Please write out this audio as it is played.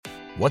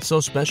What's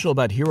so special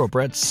about Hero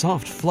Bread's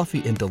soft,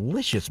 fluffy, and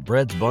delicious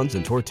breads, buns,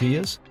 and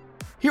tortillas?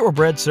 Hero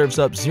Bread serves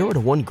up 0 to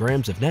 1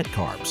 grams of net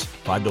carbs,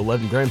 5 to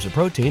 11 grams of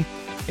protein,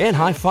 and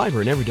high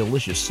fiber in every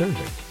delicious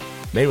serving.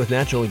 Made with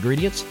natural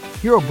ingredients,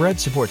 Hero Bread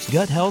supports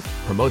gut health,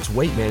 promotes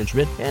weight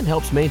management, and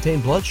helps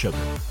maintain blood sugar.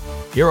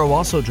 Hero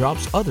also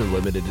drops other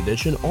limited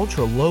edition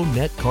ultra-low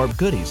net carb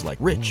goodies like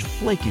rich,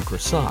 flaky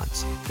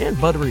croissants and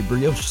buttery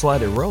brioche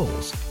slider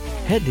rolls.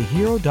 Head to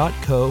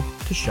hero.co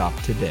to shop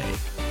today.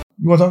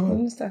 You want to talk about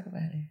it? Let's talk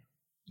about it.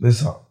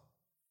 Let's talk.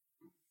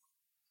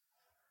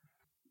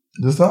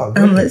 Let's talk.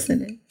 I'm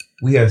listening.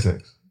 We had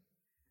sex.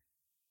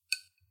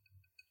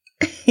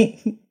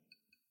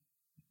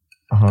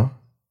 Uh-huh.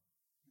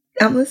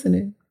 I'm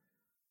listening.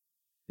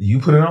 You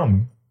put it on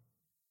me.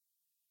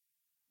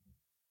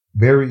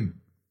 Very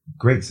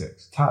great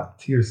sex. Top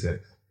tier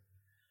sex.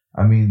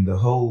 I mean, the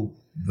whole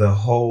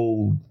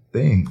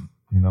thing,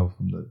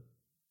 from the,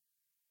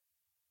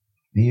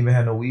 didn't even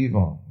have no weave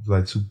on. It was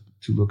like two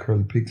little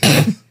curly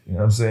pigtails. You know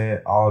what I'm saying?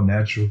 All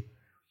natural.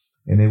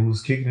 And it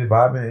was kicking it,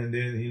 vibing, and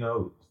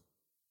then,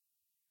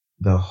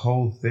 the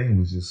whole thing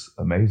was just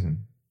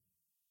amazing.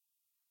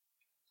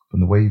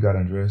 From the way you got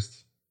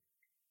undressed,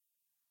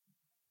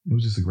 it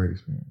was just a great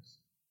experience.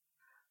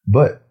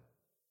 But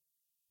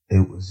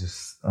it was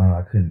just,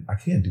 I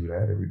can't do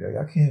that every day.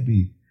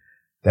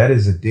 That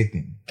is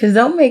addicting. Because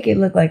don't make it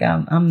look like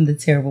I'm the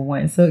terrible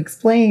one. So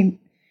explain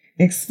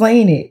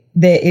it.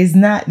 That it's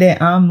not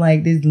that I'm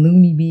like this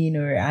loony bean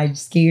or I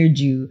scared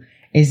you.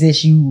 It's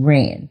that you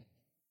ran.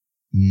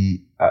 Yeah,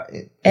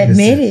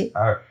 admit it.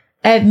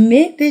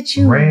 Admit that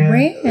you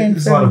ran.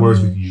 There's a lot of words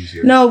we can use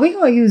here. No, we're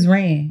going to use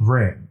ran.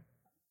 Ran.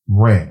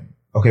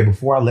 Okay,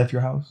 before I left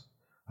your house,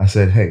 I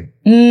said, hey,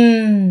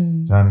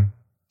 Jhonni,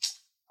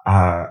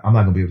 I'm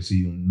not going to be able to see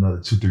you in another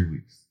 2-3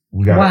 weeks.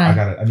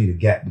 I need a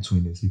gap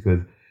between this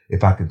because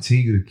if I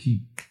continue to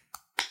keep,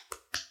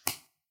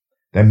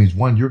 that means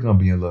one, you're going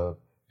to be in love.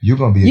 You're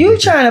going to be You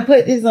trying to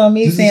put this on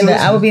me saying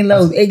that I would be in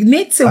love.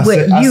 Admit to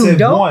what you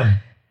don't.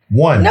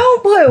 One.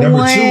 Don't put number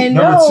one.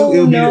 Number two,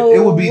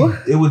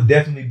 it would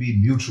definitely be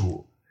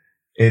mutual.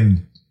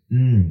 And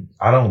I'm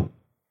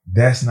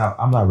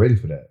not ready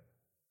for that.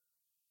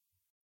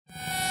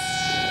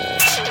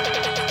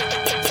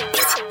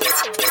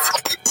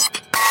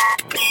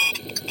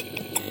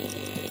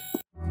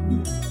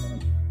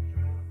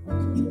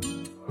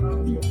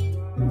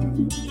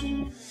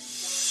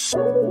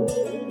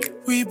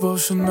 We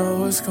both should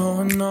know what's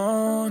going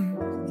on.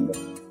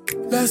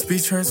 Let's be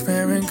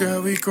transparent,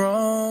 girl, we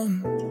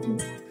grown.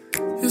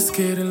 It's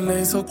getting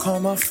late, so call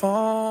my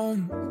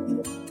phone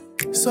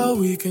so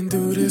we can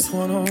do this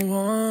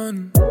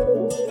one-on-one.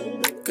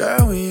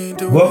 Girl, we ain't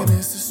doing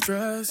this to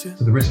stress you.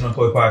 To the Rich and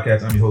Unemployed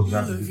Podcast, I'm your host,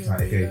 Jonathan Duke,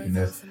 aka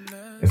Finesse.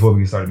 And before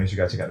we get started, make sure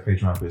you guys check out the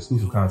Patreon for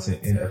exclusive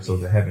content and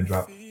episodes that haven't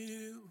dropped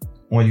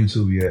on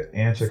YouTube yet.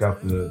 And check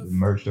out the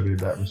merch,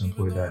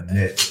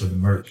 www.richunemployed.net for the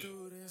merch.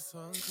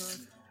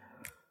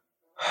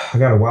 I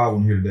got a wild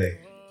one here today.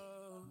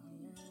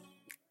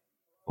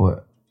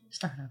 What?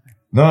 Start over.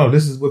 No,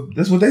 this is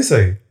what they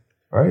say,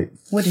 right?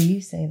 What do you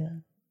say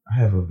though? I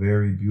have a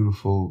very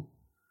beautiful,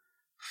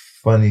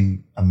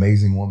 funny,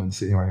 amazing woman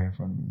sitting right here in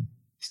front of me.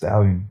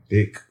 Stallion,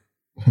 thick.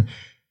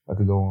 I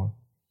could go on.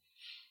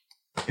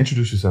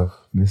 Introduce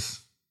yourself, miss.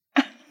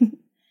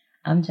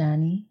 I'm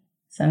Jhonni.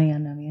 Some of y'all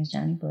know me as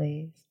Jhonni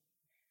Blaze.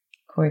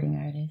 Recording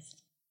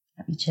artist.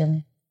 I be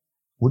chilling.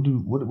 What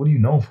are you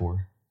known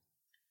for?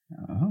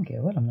 I don't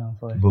care what I'm known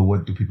for. But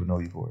what do people know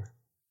you for?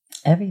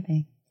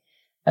 Everything.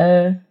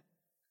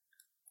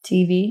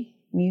 TV,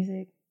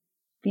 music,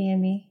 being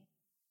me.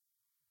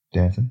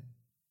 Dancing?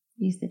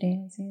 Used to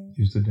dance, yeah.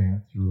 Used to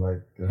dance. You were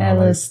like... Had a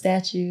little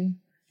statue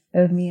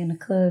of me in the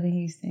club in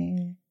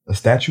Houston. A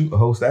statue? A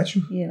whole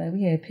statue? Yeah, like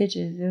we had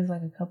pictures. It was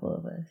like a couple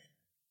of us.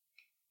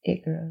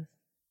 It girls.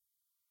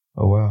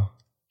 Oh, wow.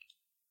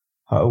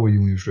 How old were you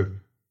when you were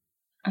stripping?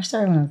 I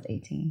started when I was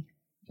 18.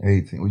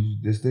 18. Were you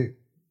this thick?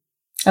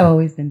 I've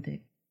always been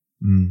thick.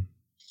 Aren't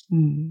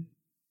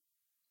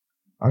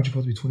you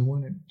supposed to be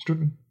 21 and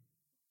stripping?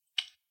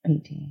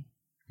 18.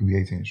 You'll be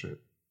 18 and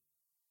strip.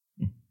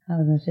 I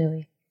was in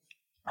Philly.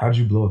 How did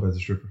you blow up as a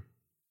stripper?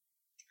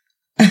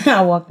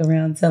 I walked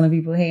around telling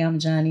people, hey, I'm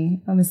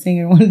Jhonni. I'm a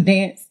singer, want to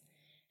dance.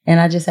 And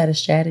I just had a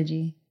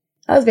strategy.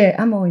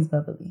 I'm always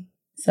bubbly.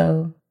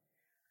 So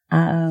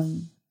I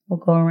will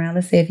go around.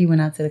 Let's say if you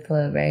went out to the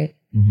club, right?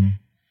 Mm-hmm.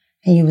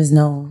 And you was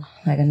known,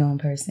 like a known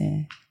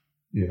person.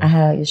 Yeah. I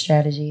had your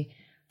strategy.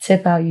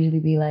 Tip out usually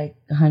be like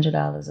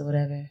 $100 or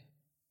whatever.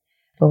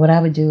 But what I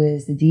would do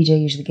is the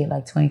DJ usually get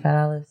like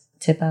 $25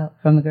 tip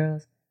out from the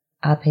girls.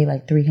 I'll pay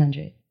like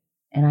 $300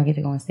 and I get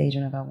to go on stage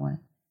whenever I want.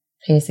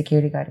 Pay a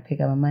security guard to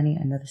pick up my money,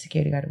 another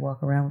security guard to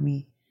walk around with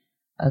me,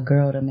 a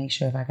girl to make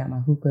sure if I got my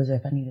hookahs or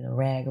if I needed a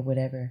rag or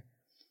whatever.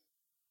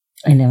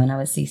 And then when I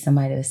would see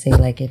somebody to say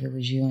like if it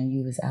was you and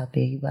you was out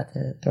there, you about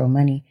to throw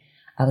money,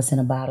 I would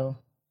send a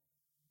bottle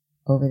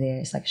over there.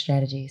 It's like a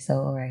strategy.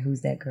 So, all right,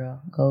 who's that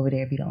girl? Go over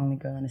there, be the only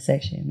girl in the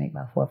section, make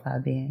about 4 or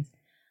 5 bands.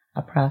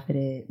 I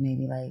profited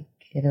maybe like,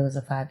 if it was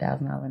a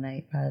 $5,000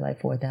 night, probably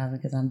like $4,000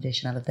 because I'm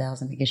dishing out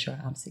 $1,000, making sure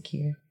I'm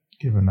secure.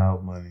 Giving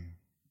out money.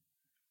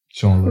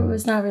 Showing love.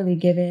 It's not really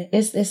giving.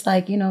 It's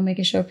like,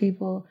 making sure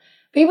people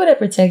that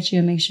protect you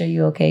and make sure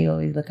you're okay, you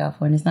always look out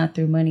for. And it's not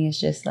through money.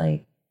 It's just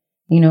like,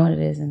 you know what it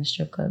is in the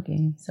strip club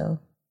game. So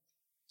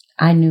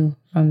I knew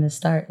from the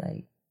start,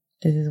 like,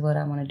 this is what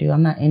I want to do.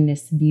 I'm not in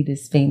this to be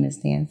this famous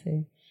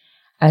dancer.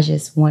 I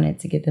just wanted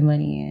to get the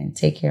money and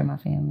take care of my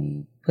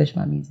family, push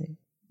my music.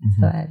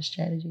 So I had a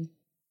strategy.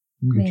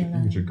 You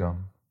get your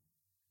gum.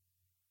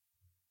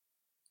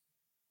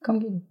 Come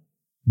get it.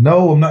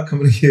 No, I'm not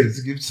coming to get it.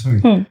 Just give it to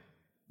me.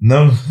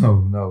 No.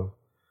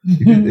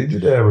 You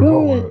did that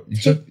remote.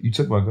 You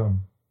took my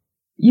gum.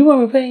 You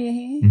want me to put it in your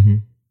hand? Mm-hmm.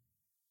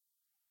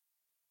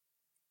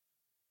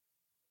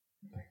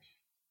 Thank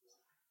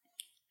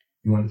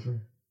you. You want it free?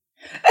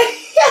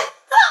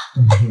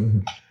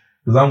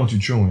 Because I don't want you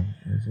chewing.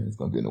 It's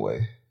going to get in the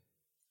way.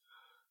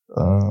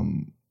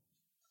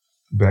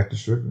 Back to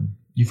stripping.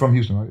 You from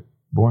Houston, right?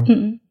 Born?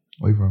 Mm-mm.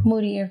 Where you from?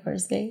 Moody Air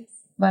Force Base,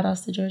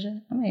 Valdosta,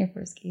 Georgia. I'm an Air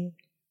Force kid.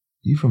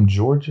 You from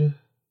Georgia?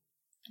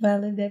 But I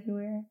lived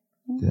everywhere.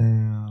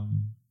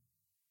 Damn.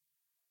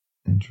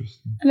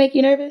 Interesting. I make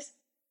you nervous?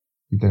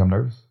 You think I'm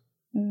nervous?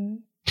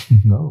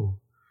 Mm-hmm. No.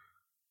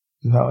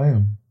 This is how I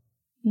am.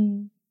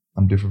 Mm-hmm.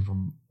 I'm different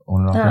from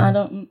on and off. I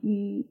don't.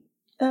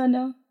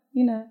 No,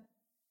 you're not.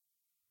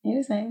 You're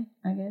the same,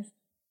 I guess.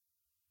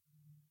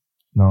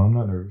 No, I'm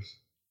not nervous.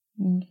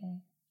 Okay.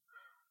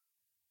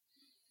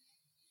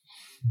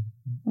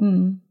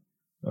 Mm.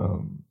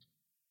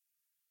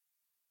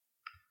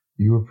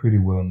 You were pretty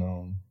well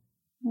known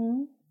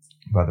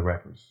by the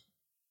rappers.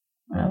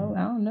 Oh,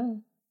 I don't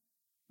know.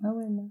 I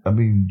wouldn't know. I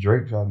mean,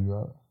 Drake shouted you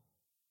out.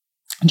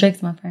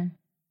 Drake's my friend.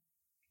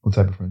 What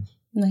type of friends?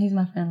 No, he's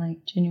my friend,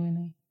 like,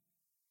 genuinely.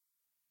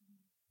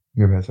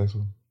 You ever had sex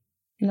with him?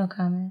 No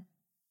comment.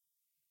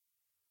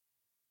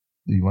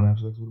 Do you want to have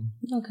sex with him?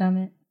 No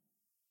comment.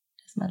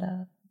 That's my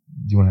dog.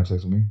 Do you want to have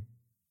sex with me?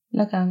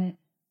 No comment.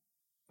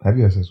 Have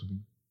you had sex with me?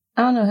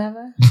 I don't know, have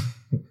I?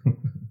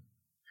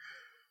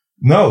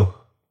 No.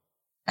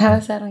 Have I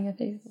sat on your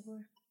face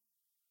before?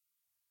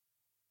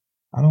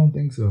 I don't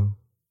think so.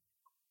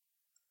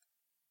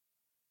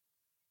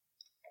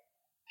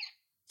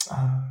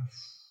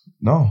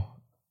 No.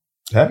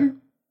 Have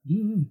you?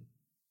 Mm-hmm.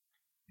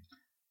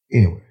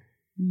 Anyway.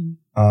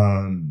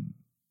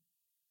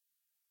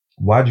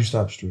 Why'd you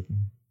stop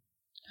stripping?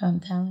 I'm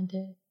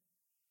talented.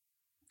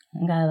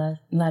 I got a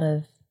lot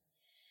of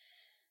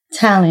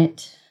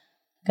talent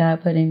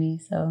God put in me,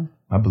 so.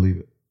 I believe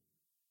it.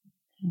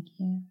 Thank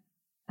you.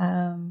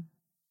 I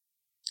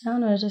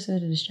don't know, it just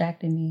sort of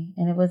distracted me,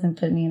 and it wasn't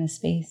putting me in a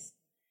space.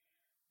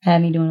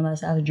 Had me doing a lot of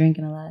stuff. I was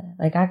drinking a lot.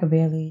 Like, I could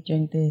barely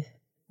drink this.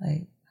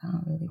 Like, I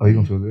don't really. Oh, you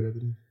gonna feel good after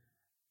this?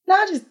 No,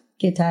 I just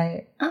get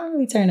tired. I don't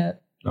really turn up.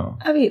 No.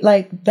 I mean,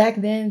 like, back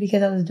then,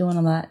 because I was doing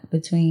a lot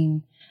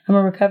between, I'm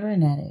a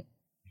recovering addict.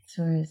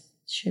 So it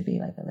should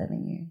be like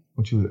 11 years.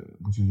 What you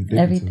addicted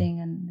Everything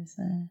to? under the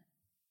sun.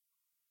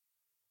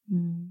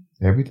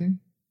 Everything?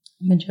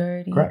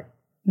 Majority. Crack?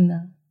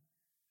 No.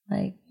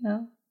 Like,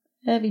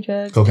 heavy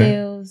drugs, Cocaine?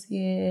 pills,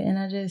 yeah. And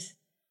I just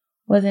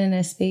wasn't in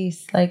that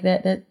space. Like,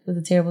 that was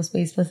a terrible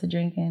space. Plus the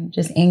drinking,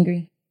 just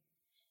angry.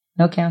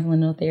 No counseling,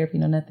 no therapy,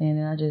 no nothing.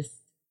 And I just,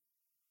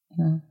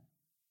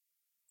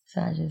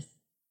 so I just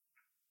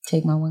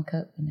take my one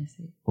cup and that's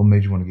it. What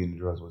made you want to get into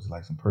drugs? Was it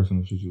like some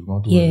personal shit you was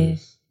going through? Yeah.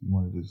 You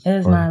wanted to just it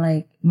was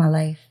my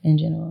life in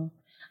general.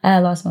 I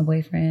had lost my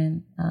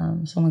boyfriend.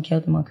 Someone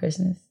killed him on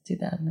Christmas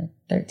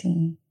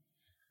 2013.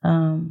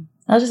 I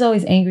was just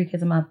always angry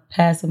because of my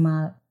past with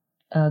my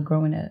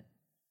growing up.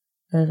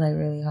 It was like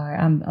really hard.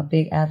 I'm a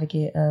big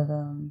advocate of,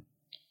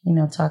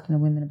 talking to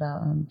women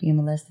about being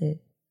molested,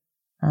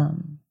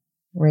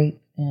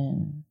 rape,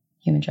 and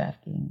human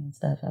trafficking and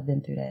stuff. I've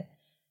been through that.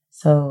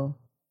 So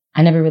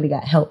I never really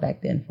got help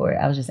back then for it.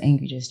 I was just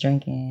angry, just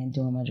drinking,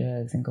 doing my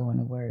drugs, and going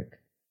to work,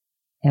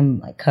 and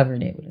like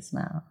covering it with a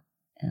smile.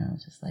 And I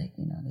was just like,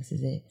 this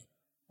is it.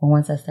 But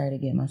once I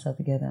started getting myself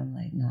together, I'm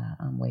like, nah,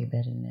 I'm way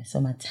better than this. So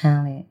my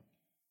talent,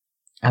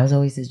 I was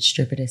always a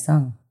stripper that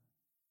sung,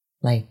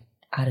 like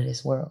out of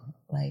this world,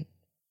 like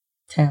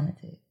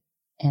talented.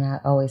 And I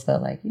always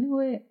felt like, you know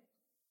what?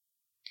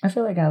 I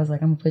feel like I was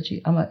like, I'm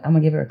gonna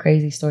give her a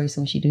crazy story.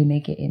 So when she do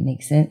make it, it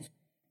makes sense.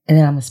 And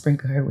then I'm gonna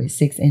sprinkle her with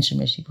 6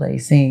 instruments she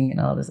plays, sing, and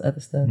all this other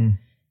stuff. You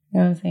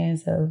know what I'm saying?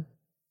 So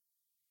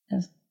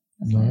that's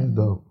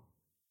dope.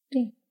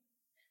 Yeah.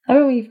 I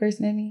remember when you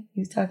first met me,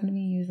 he was talking to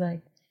me, he was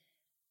like,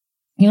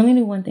 you only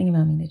knew one thing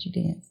about me, that you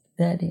danced,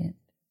 that I danced.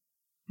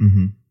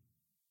 Mm-hmm.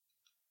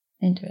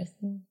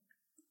 Interesting.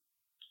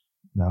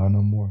 Now I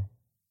know more.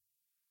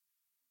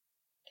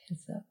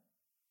 Guess so.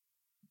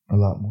 A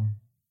lot more.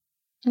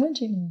 What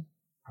you know?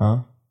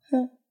 Huh?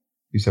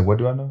 You said, what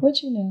do I know?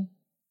 What you know?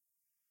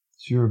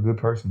 You're a good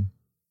person.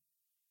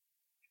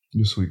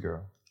 You're a sweet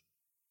girl.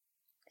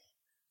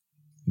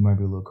 You might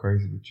be a little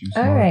crazy, but you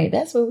smart. All right,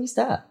 that's where we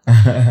stop.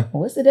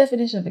 What's the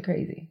definition of a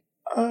crazy?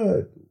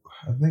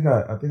 I think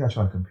I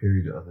tried to compare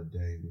you the other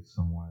day with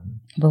someone.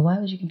 But why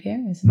would you compare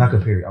me? Not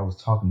compare you. I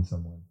was talking to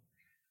someone,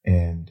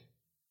 and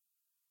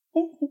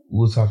we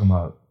were talking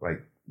about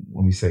like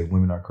when we say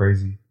women are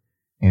crazy,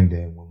 and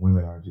then when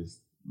women are just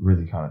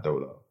really kind of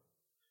thrown off.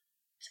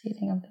 So you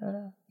think I'm thrown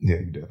off? Yeah,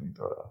 you definitely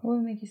thrown off. What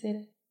would make you say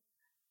that?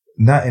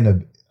 Not in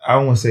a. I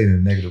don't want to say it in a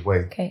negative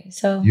way. Okay,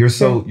 so you're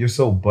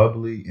so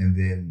bubbly, and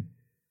then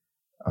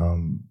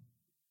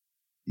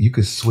you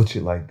could switch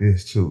it like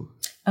this too.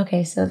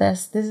 Okay,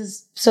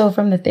 so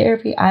from the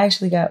therapy, I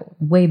actually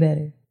got way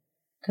better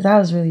because I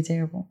was really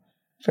terrible.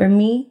 For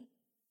me,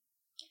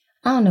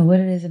 I don't know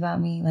what it is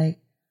about me. Like,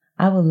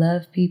 I would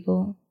love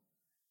people.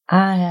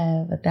 I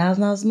have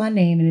 $1,000 in my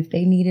name, and if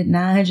they needed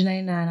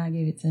 $999, I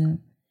give it to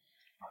them.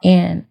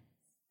 And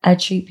I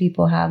treat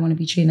people how I want to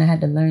be treated. And I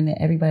had to learn that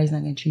everybody's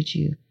not going to treat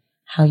you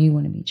how you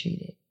want to be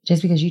treated.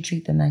 Just because you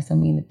treat them nice don't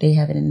mean that they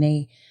have it in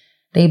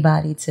they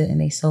body to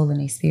and they soul and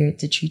they spirit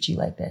to treat you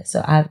like that.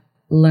 So I've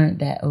learned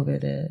that over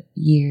the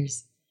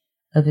years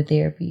of the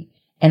therapy.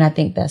 And I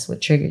think that's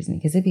what triggers me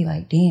because it'd be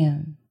like,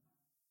 damn,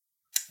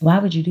 why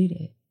would you do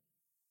that?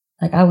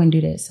 Like, I wouldn't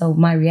do that. So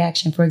my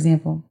reaction, for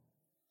example,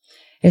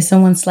 if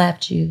someone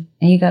slapped you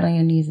and you got on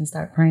your knees and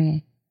start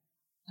praying,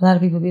 a lot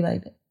of people be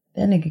like,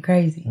 that nigga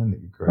crazy. That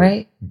nigga crazy.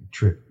 Right?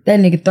 Trip. That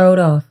nigga throw it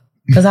off.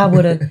 Because I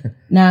would have,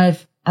 now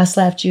if I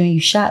slapped you and you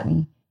shot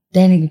me,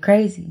 that nigga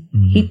crazy.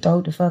 Mm-hmm. He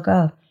throwed the fuck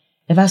off.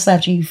 If I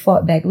slapped you and you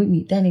fought back with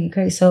me, that nigga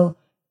crazy. So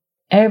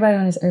everybody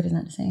on this earth is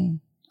not the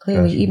same.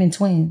 Clearly, gotcha. Even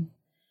twins.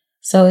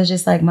 So it's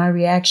just like my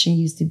reaction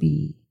used to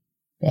be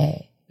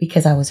bad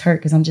because I was hurt.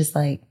 Because I'm just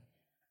like,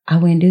 I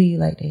wouldn't do you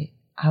like that.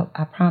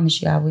 I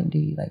promise you I wouldn't do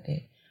you like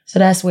that. So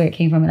that's where it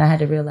came from. And I had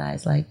to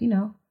realize, like, you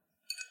know.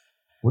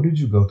 What did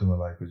you go through in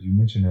life? Because you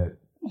mentioned that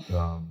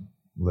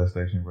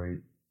molestation,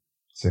 rape,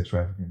 sex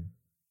trafficking.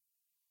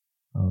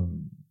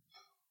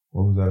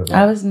 What was that about?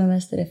 I was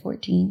molested at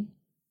 14.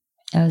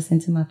 I was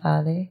sent to my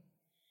father.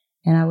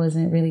 And I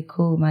wasn't really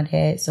cool with my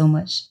dad so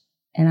much.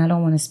 And I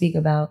don't want to speak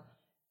about,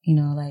 you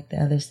know, like the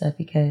other stuff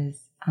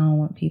because I don't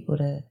want people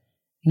to,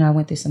 you know, I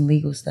went through some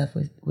legal stuff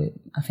with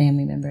a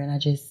family member and I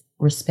just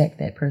respect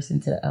that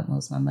person to the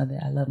utmost. My mother,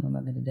 I love my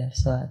mother to death.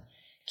 So I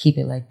keep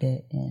it like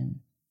that. And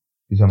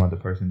you're talking about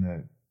the person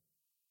that?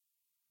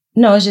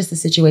 No, it's just a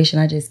situation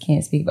I just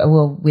can't speak about.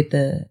 Well,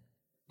 it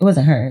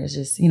wasn't her. It's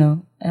just, you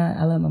know,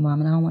 I love my mom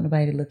and I don't want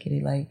nobody to look at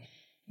it like,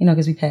 you know,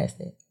 because we passed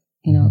it,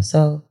 you know.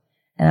 So,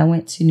 and I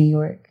went to New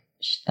York.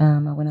 I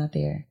went out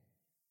there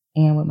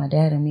and with my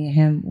dad and me and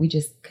him, we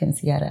just couldn't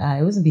see eye to eye.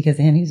 It wasn't because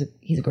of him.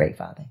 He's a great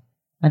father.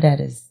 My dad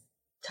is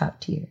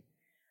top tier.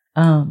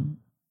 And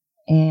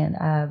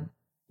I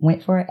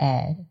went for an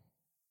ad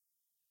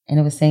and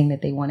it was saying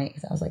that they wanted,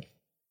 because I was like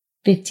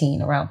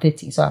 15, around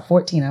 15. So at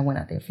 14, I went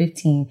out there.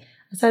 15,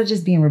 I started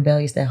just being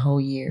rebellious that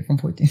whole year from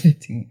 14 to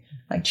 15,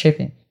 like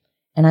tripping.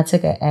 And I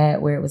took an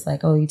ad where it was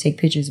like, oh, you take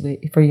pictures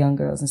for young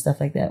girls and stuff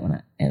like that.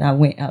 And I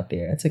went out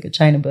there. I took a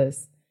China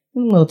bus,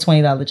 little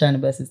 $20 China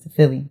buses to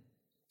Philly.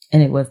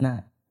 And it was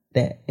not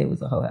that. It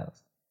was a whole house.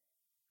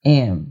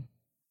 And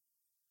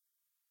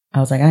I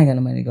was like, I ain't got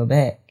no money to go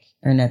back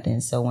or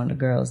nothing. So one of the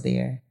girls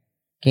there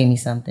gave me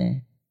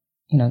something,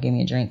 you know, gave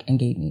me a drink and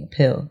gave me a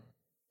pill.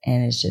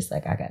 And it's just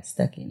like I got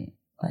stuck in it.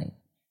 Like,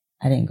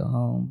 I didn't go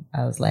home.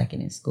 I was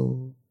lacking in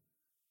school.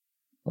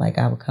 Like,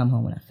 I would come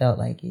home when I felt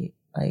like it.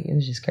 Like, it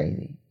was just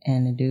crazy.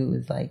 And the dude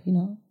was like, you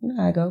know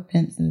how I go,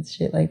 pimps and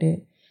shit like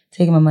that,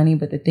 taking my money.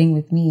 But the thing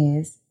with me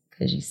is,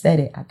 because you said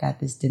it, I got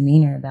this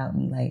demeanor about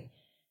me. Like,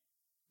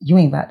 you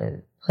ain't about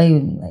to play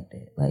with me like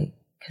that. Like,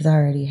 because I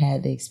already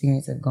had the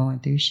experience of going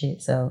through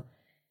shit. So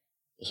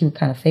he would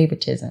kind of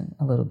favoritism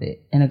a little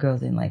bit. And the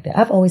girls didn't like that.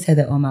 I've always had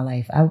that all my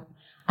life.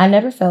 I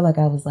never felt like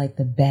I was like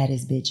the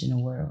baddest bitch in the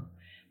world.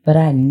 But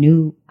I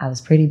knew I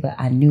was pretty, but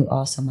I knew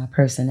also my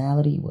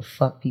personality would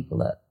fuck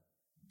people up.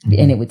 Mm-hmm.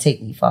 And it would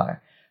take me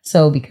far.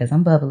 So because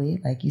I'm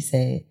bubbly, like you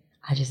said,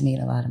 I just made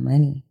a lot of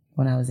money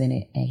when I was in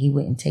it. And he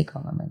wouldn't take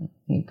all my money.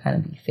 He'd kind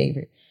of be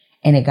favored.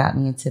 And it got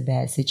me into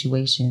bad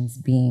situations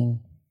being,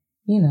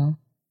 you know,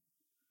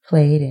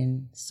 played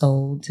and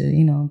sold to,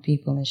 you know,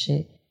 people and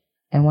shit.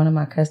 And one of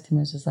my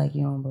customers was like,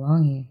 you don't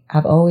belong here.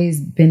 I've always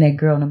been that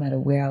girl no matter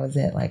where I was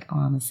at. Like, oh,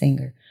 I'm a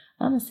singer.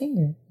 I'm a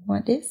singer.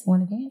 Want this?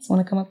 Want to dance?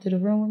 Want to come up to the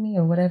room with me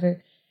or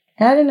whatever?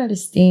 And I didn't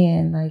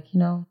understand, like, you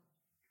know.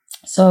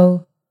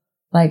 So,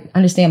 like,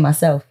 understand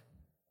myself.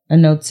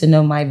 And to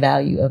know my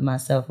value of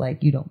myself.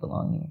 Like, you don't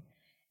belong here.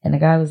 And the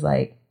guy was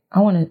like,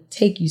 I want to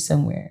take you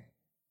somewhere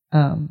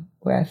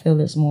where I feel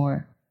there's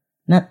more,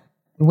 not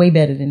way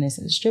better than this,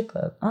 is a strip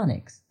club,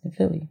 Onyx in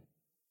Philly.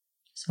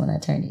 So when I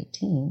turned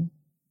 18,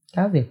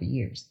 I was there for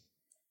years.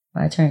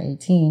 When I turned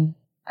 18,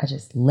 I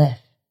just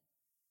left.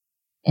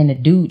 And the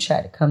dude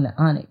tried to come to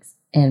Onyx.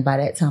 And by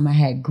that time I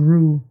had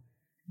grew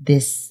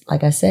this,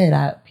 like I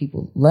said,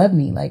 people love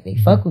me, like they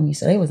fuck with me.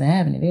 So they wasn't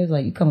having it. They was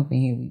like, you come up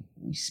in here,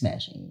 we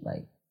smashing you,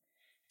 like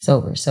it's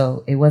over.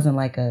 So it wasn't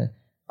like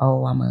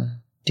oh, I'm going to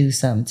do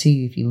something to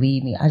you if you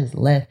leave me. I just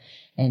left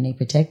and they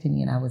protected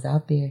me and I was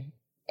out there.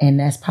 And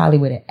that's probably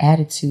where the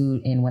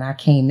attitude, and when I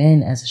came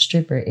in as a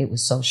stripper, it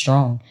was so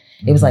strong.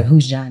 It was like,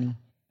 who's Jhonni?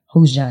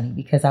 Who's Jhonni?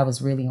 Because I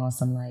was really on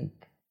some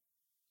like,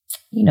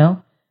 you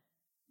know,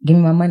 give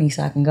me my money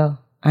so I can go.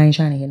 I ain't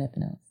trying to hear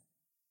nothing else.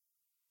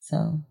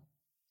 So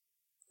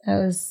that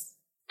was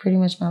pretty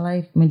much my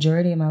life,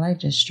 majority of my life,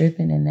 just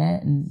stripping and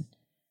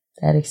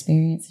that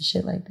experience and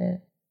shit like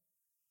that.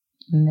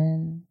 And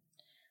then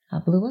I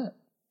blew up.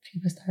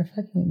 People started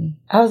fucking with me.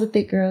 I was a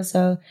thick girl,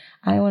 so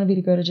I didn't want to be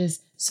the girl that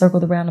just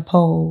circled around the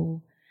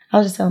pole. I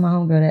was just telling my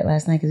homegirl that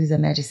last night because we was at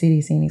Magic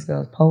City seeing these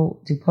girls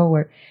do pole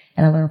work.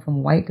 And I learned from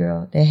a white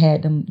girl that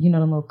had them, you know,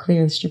 them little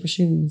clear stripper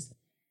shoes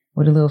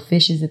with the little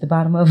fishes at the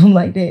bottom of them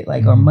like that,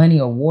 like, or money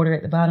or water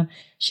at the bottom.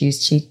 She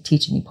was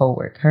teaching me pole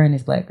work, her and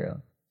this black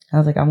girl. I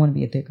was like, I want to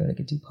be a thick girl that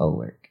could do pole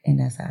work. And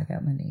that's how I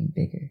got my name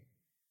bigger.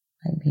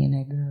 Like being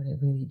that girl that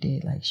really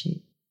did like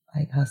shit,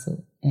 like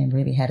hustle and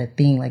really had a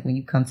thing. Like when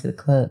you come to the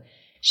club,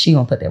 she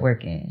gonna put that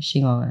work in.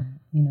 She gonna,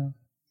 you know.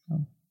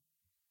 So,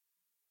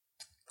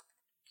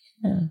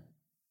 yeah.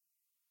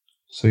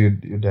 So your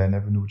dad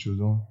never knew what you was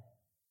doing?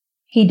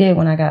 He did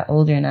when I got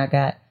older and I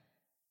got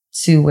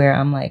to where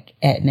I'm like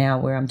at now,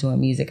 where I'm doing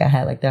music. I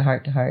had like the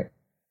heart to heart,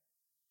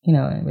 you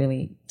know, and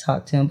really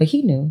talked to him. But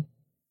he knew,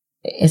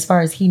 as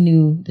far as he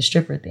knew the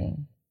stripper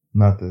thing.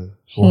 Not the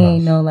He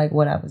ain't know like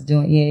what I was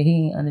doing. Yeah,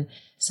 he ain't under.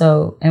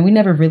 So, and we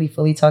never really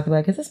fully talked about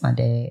it because it's my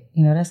dad.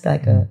 You know, that's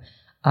like a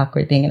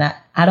awkward thing. And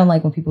I don't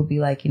like when people be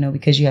like, you know,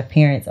 because you have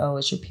parents, oh,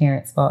 it's your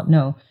parents' fault.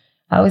 No,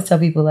 I always tell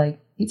people like,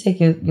 you take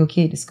your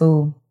kid to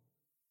school,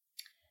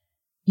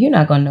 you're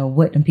not going to know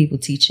what them people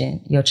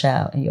teaching your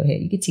child in your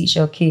head. You can teach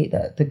your kid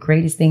the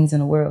greatest things in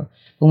the world.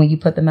 But when you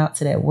put them out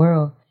to that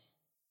world,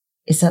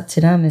 it's up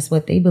to them. It's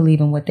what they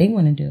believe and what they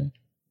want to do.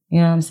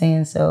 You know what I'm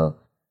saying? So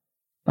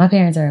my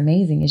parents are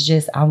amazing. It's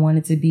just I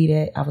wanted to be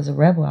that. I was a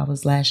rebel. I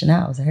was lashing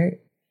out. I was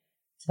hurt.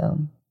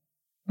 So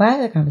but I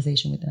had a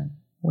conversation with them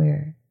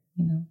where,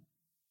 you know,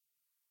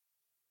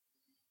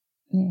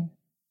 yeah.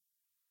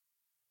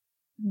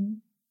 Mm-hmm.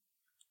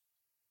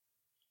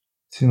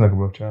 Seemed like a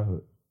rough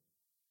childhood.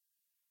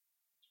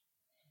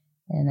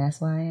 And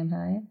that's why I am how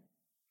I am.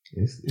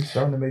 It's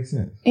starting to make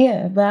sense.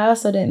 Yeah, but I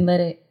also didn't let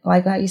it,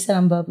 like how you said,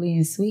 I'm bubbly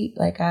and sweet.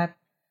 Like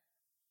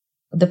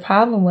the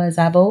problem was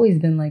I've always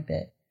been like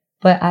that.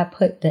 But I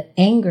put the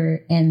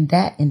anger and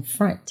that in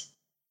front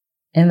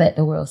and let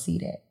the world see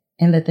that.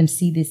 And let them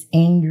see this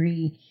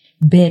angry,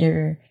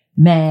 bitter,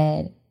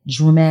 mad,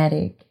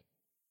 dramatic.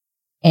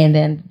 And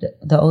then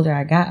the older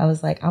I got, I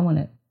was like, I want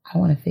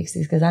to fix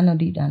this because I know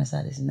deep down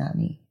inside this is not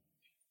me.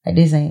 Like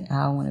this ain't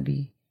how I want to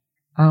be.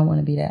 I don't want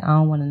to be that. I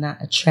don't want to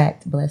not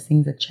attract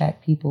blessings,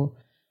 attract people.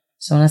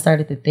 So when I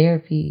started the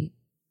therapy,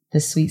 the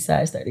sweet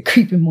side started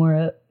creeping more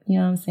up. You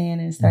know what I'm saying?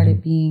 And it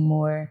started being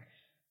more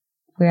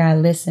where I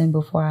listen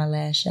before I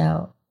lash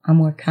out. I'm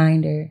more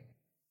kinder.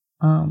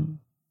 I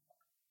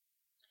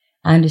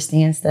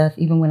understand stuff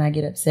even when I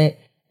get upset.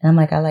 And I'm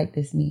like, I like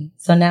this me.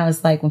 So now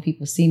it's like when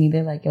people see me,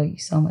 they're like, yo, you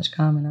so much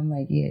calm. And I'm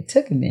like, yeah, it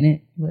took a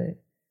minute,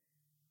 but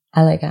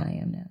I like how I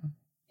am now.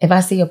 If I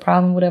see a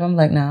problem, whatever, I'm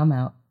like, nah, I'm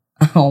out.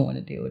 I don't want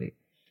to deal with it.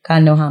 Cause I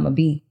know how I'm going to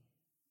be.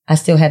 I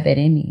still have that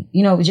in me.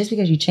 You know, just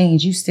because you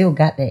change, you still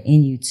got that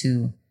in you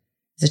too.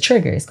 It's a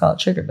trigger. It's called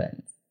trigger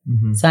buttons.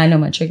 Mm-hmm. So I know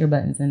my trigger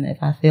buttons. And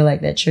if I feel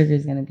like that trigger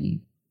is going to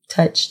be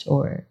touched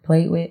or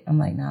played with, I'm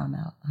like, nah, I'm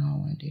out. I don't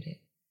want to do that.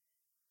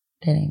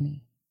 That ain't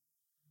me.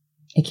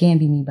 It can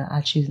be me, but I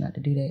choose not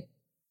to do that.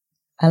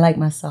 I like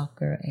my soft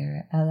girl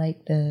era. I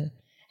like the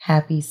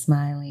happy,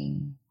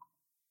 smiling.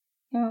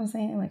 You know what I'm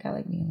saying? Like, I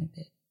like being like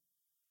that.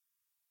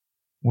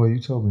 Well, you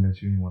told me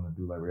that you didn't want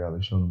to do like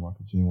reality show no more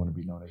because you didn't want to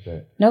be known as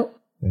that. Nope.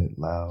 That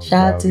loud.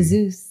 Shout out to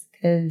Zeus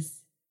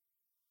because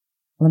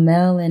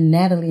Lamel and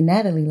Natalie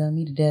love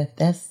me to death.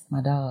 That's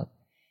my dog.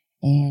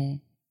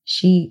 And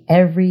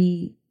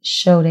every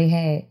show they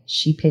had,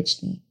 she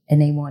pitched me and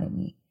they wanted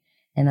me.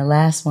 And the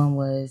last one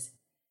was,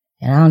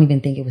 and I don't even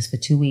think it was for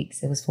 2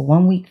 weeks. It was for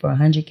 1 week for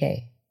 $100K.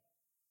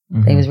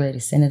 Mm-hmm. They was ready to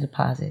send a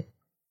deposit.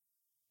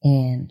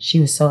 And she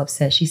was so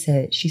upset. She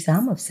said,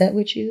 I'm upset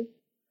with you,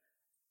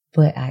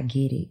 but I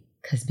get it.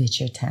 Cause bitch,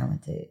 you're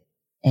talented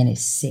and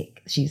it's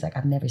sick. She's like,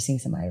 I've never seen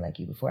somebody like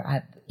you before.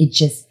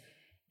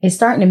 It's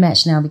starting to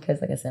match now because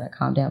like I said, I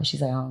calmed down. But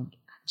she's like,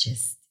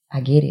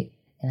 I get it.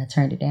 And I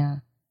turned it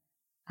down.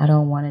 I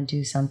don't want to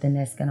do something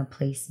that's going to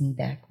place me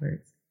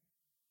backwards.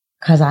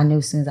 Cause I knew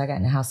as soon as I got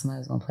in the house, somebody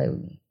was going to play with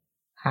me.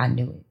 I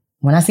knew it.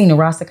 When I seen the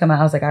roster come out,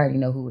 I was like, I already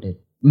know who would have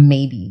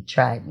maybe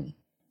tried me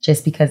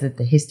just because of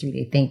the history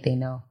they think they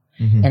know.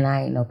 Mm-hmm. And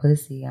I ain't no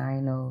pussy. I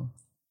ain't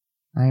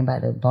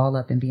about to ball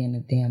up and be in the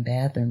damn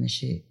bathroom and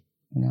shit.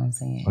 You know what I'm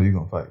saying? Oh, you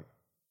gonna fight?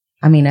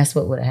 I mean, that's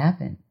what would have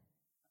happened.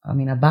 I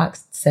mean, I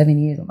boxed 7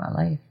 years of my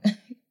life.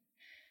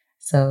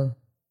 So.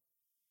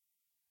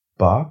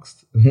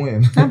 Boxed?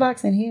 When? I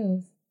box in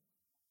heels.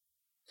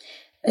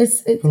 I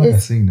feel like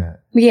I've seen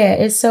that. Yeah,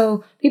 it's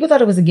so, people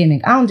thought it was a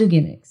gimmick. I don't do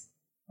gimmicks.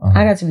 Uh-huh.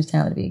 I got too much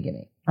talent to be a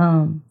gimmick.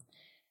 I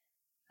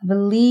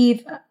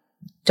believe,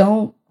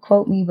 don't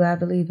quote me, but I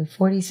believe the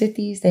 40s,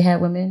 50s, they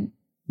had women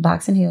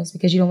boxing heels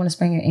because you don't want to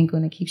sprain your ankle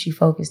and it keeps you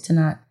focused to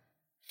not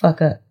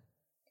fuck up.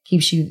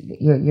 Keeps you,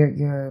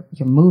 your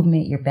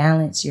movement, your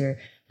balance, your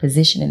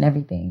position and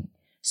everything.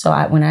 So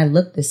when I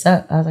looked this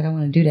up, I was like, I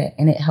want to do that.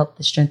 And it helped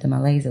to strengthen my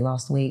legs. It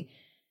lost weight.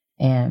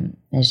 And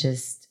it's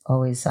just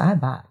always, so I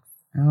box.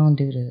 I don't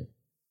do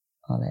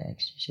all that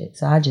extra shit.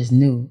 So I just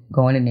knew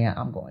going in there,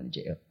 I'm going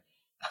to jail.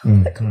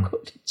 Like, I'm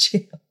going to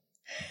jail.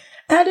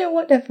 I didn't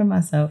want that for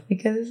myself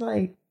because it's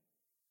like,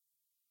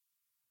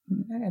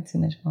 I got too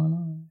much going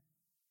on.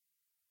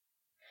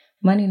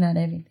 Money, not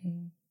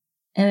everything.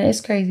 And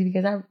it's crazy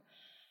because I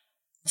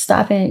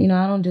stopping,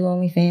 I don't do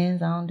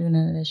OnlyFans. I don't do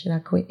none of that shit. I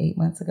quit 8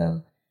 months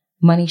ago.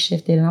 Money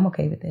shifted and I'm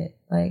okay with it.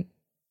 Like,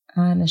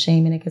 I'm not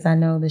shame in it because I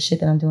know the shit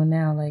that I'm doing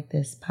now, like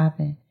this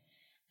popping.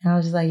 And I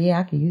was just like, yeah,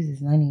 I could use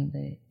this money,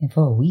 and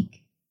for a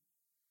week.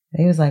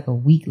 It was like a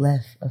week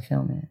left of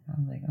filming. I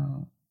was like,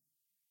 oh,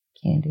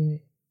 can't do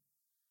it.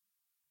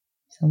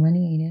 So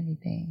money ain't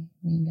everything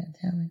when you got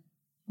talent.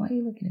 Why are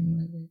you looking at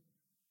me like this?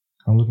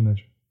 I'm looking at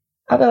you.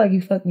 I feel like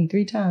you fucked me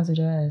 3 times with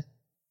your ass.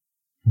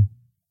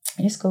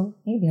 It's cool.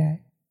 You'll be all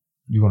right.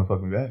 You want to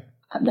fuck me back?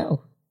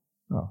 No.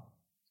 No.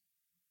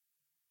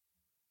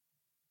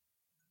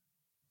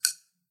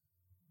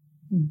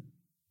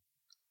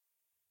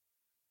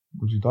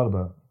 What you thought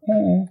about?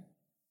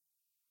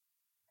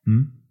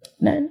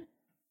 Nothing.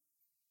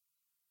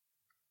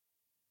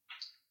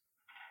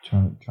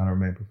 Trying to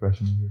remain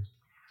professional here?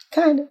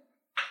 Kind of.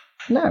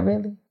 Not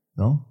really.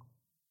 No?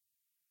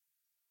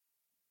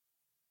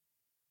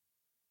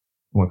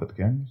 You want to cut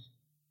the cameras?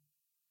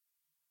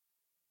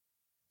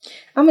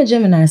 I'm a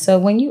Gemini, so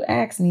when you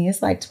ask me,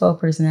 it's like 12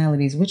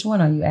 personalities. Which one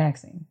are you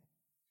asking?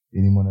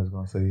 Anyone that's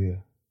going to say yeah.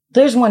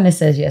 There's one that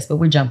says yes, but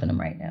we're jumping them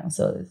right now,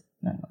 so it's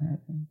not going to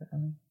happen. But,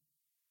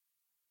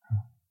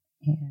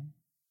 yeah.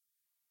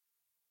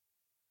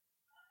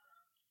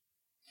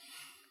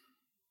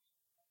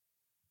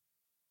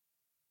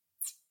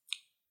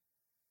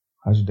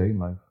 How's your dating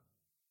life?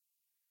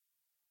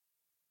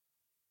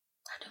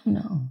 I don't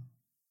know.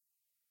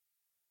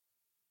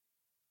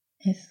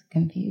 It's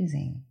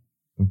confusing.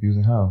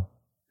 Confusing how?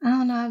 I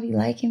don't know. I be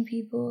liking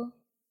people.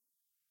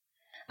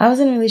 I was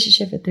in a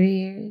relationship for 3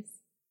 years.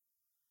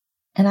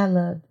 And I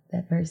loved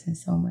that person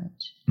so much.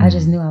 Mm-hmm. I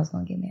just knew I was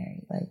going to get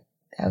married. Like,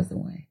 that was the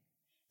one.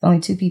 Only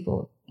 2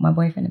 people. My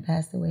boyfriend had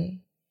passed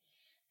away.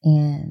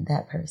 And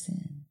that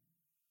person.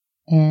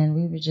 And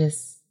we were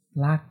just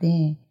locked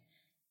in.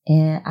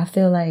 And I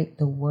feel like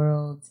the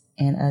world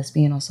and us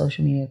being on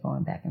social media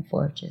going back and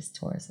forth just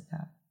tore us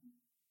apart.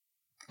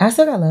 I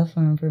still got love for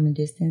him from a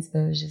distance, but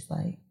it was just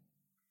like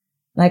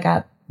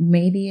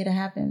maybe it'll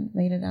happen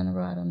later down the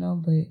road. I don't know,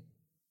 but it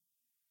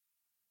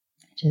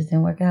just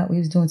didn't work out. We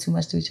was doing too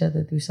much to each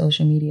other through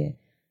social media,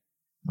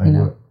 What?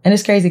 And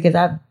it's crazy because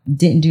I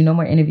didn't do no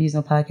more interviews,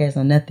 no podcasts,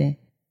 no nothing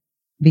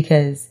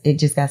because it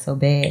just got so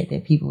bad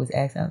that people was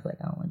asking. I was like,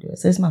 I don't want to do it.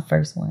 So it's my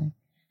first one,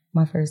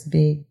 my first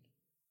big.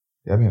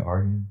 Yeah, I've been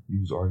arguing.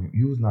 You was arguing.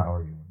 You was not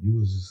arguing. You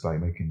was just like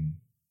making.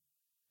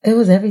 It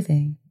was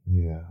everything.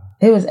 Yeah.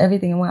 It was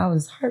everything. And when I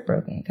was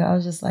heartbroken, because I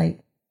was just like,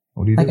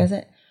 what do you like do? I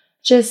said,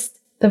 just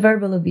the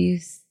verbal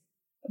abuse.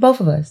 Both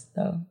of us,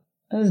 though.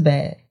 It was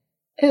bad.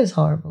 It was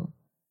horrible.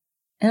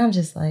 And I'm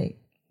just like,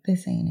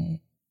 this ain't it.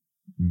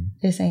 Mm.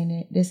 This ain't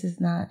it. This is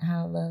not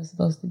how love's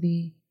supposed to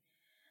be.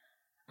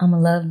 I'm a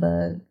love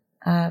bug.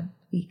 I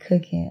be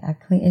cooking. I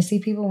clean. And see,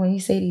 people, when you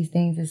say these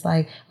things, it's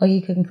like, oh,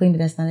 you cook and clean, but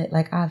that's not it.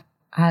 Like,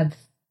 I've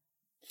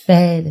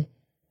fed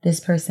this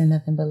person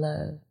nothing but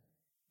love.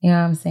 You know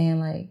what I'm saying?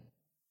 Like,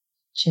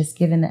 just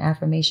giving the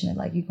affirmation of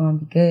like, you're going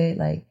to be good.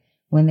 Like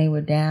when they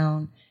were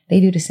down, they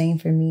do the same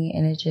for me.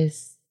 And it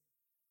just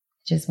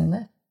went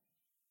left.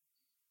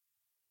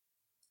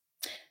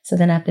 So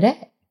then after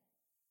that,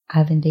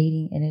 I've been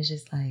dating and it's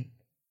just like,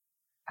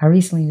 I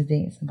recently was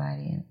dating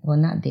somebody and well,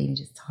 not dating,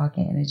 just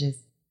talking. And it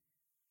just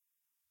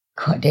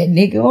caught that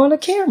nigga on a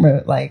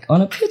camera, like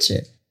on a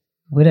picture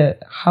with a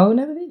whole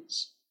nother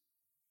bitch.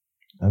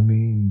 I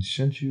mean,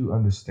 shouldn't you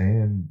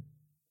understand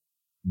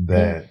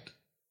that?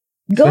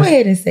 Go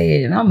ahead and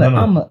say it.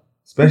 And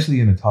especially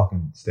in the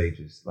talking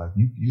stages. Like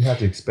you have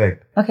to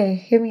expect. Okay,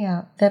 hear me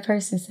out. That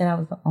person said I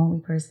was the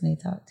only person they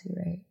talked to,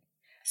 right?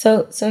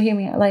 So hear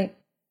me out. Like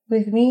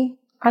with me,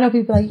 I know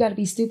people like, you got to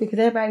be stupid because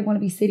everybody want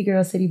to be city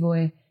girl, city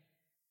boy.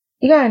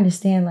 You got to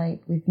understand,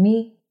 like with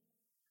me,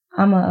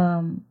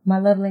 I'm my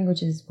love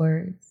language is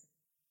words.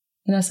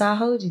 So I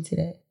hold you to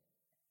that.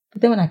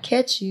 But then when I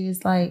catch you,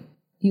 it's like,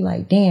 you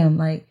like, damn,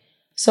 like,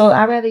 so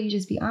I'd rather you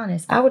just be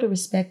honest. I would have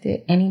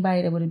respected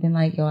anybody that would have been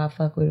like, yo, I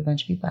fuck with a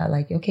bunch of people. I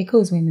like, okay,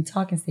 cool. So we're in the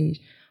talking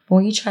stage. But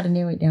when you try to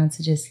narrow it down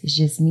to it's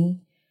just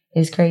me,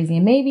 it's crazy.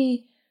 And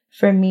maybe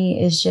for me,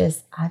 it's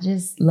just, I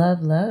just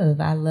love love.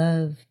 I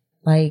love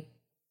like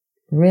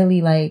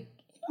really like,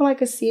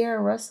 like a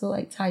Sierra Russell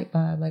like type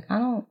vibe. Like I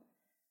don't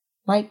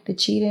like the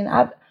cheating.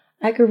 I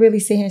could really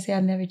sit here and say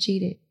I've never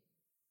cheated.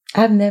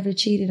 I've never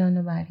cheated on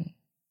nobody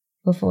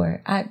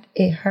before.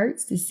 It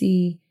hurts to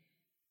see.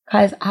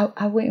 Because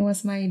I wouldn't want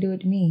somebody to do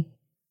it to me.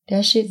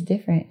 That shit's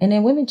different. And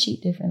then women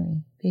cheat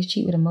differently. They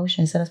cheat with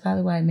emotion. So that's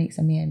probably why it makes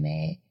a man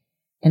mad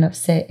and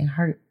upset and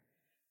hurt.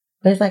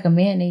 But it's like a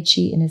man, they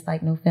cheat and it's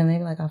like no feeling. They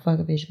be like, I fuck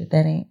a bitch, but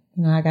that ain't,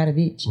 I got a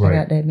bitch. Right. I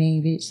got that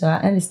main bitch. So I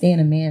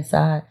understand a man's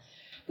side,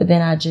 but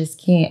then I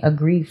just can't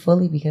agree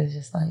fully because it's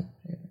just like,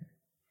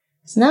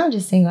 so now I'm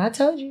just single. I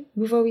told you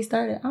before we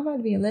started, I'm about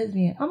to be a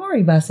lesbian. I'm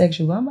already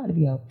bisexual, but I'm about to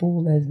be a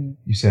full lesbian.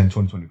 You said in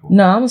 2024?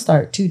 No, I'm going to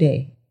start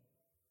today.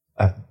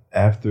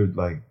 After,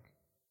 like...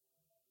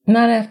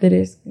 Not after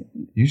this.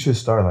 You should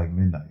start like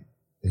midnight.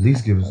 At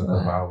least give us a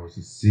couple hours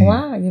to see.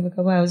 Why give a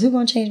couple hours? Who's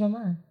going to change my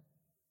mind?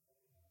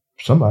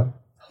 Somebody.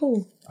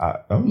 Who? I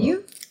don't know.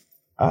 You?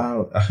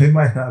 It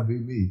might not be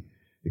me.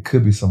 It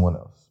could be someone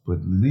else. But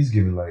at least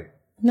give it like...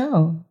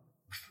 No.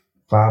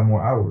 5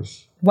 more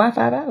hours. Why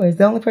 5 hours?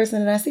 The only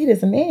person that I see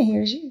that's a man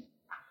here is you.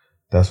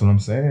 That's what I'm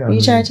saying. Are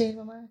you trying to change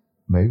my mind?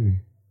 Maybe.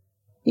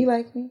 You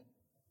like me?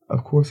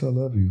 Of course I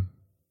love you.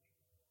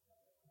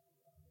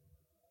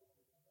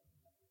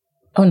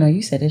 Oh, no,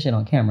 you said this shit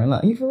on camera.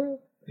 Look, you for real?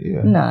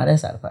 Yeah. Nah,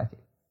 that's out of pocket.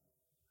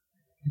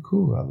 You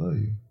cool. I love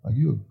you. Like,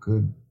 you a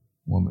good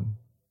woman.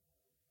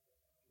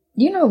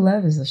 You know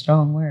love is a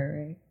strong word,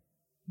 right?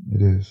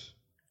 It is.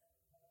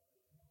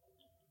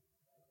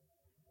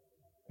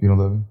 You don't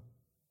love me?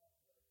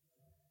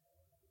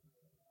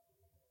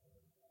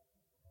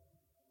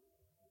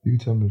 You can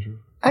tell me the truth.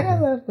 I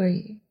got love for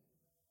you.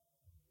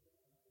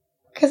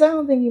 Because I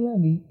don't think you love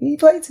me. You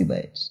play too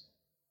much.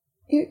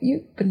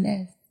 You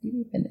finesse. You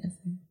be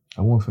finessing.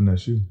 I won't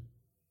finesse you.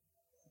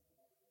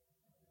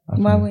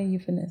 Why wouldn't you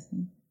finesse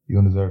me? You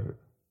don't deserve it.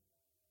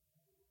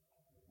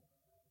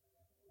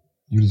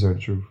 You deserve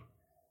the truth.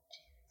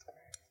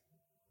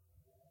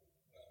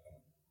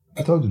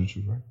 I told you the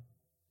truth, right?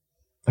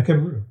 I kept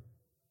it real.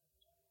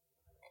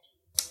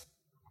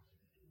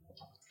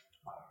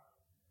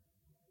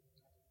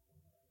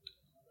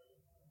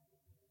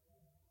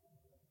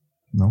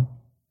 No?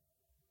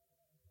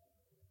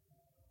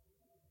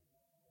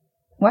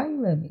 Why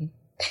you love me?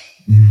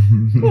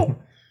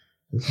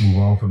 Let's move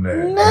on from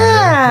that.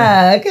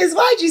 Nah, because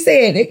why'd you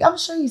say it? I'm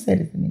sure you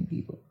said it to many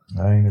people.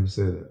 I ain't never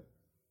said that.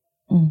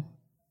 Mm.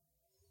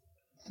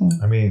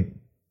 I mean,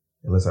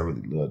 unless I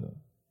really love them.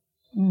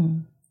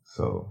 Mm.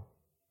 So,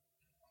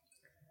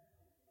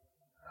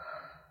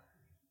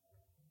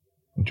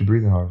 what you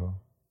breathing hard for?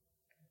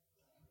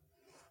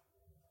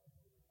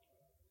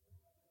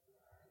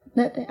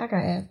 Nothing. I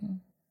got asthma.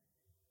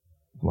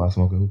 Why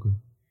smoking hookah?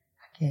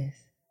 I guess.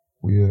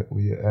 Where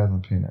your asthma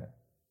pin at?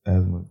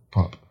 Asthma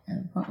pump.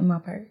 In my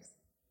purse.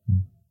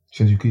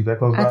 Should you keep that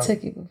close by? I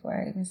took it before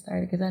I even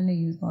started because I knew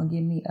you was going to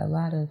give me a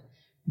lot of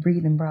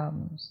breathing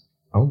problems.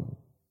 Oh.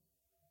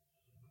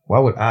 Why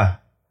would I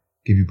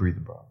give you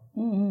breathing problems?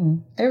 Mm-hmm.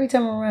 Every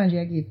time I'm around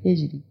you, I get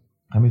fidgety.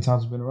 How many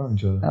times have we been around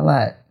each other? A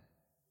lot.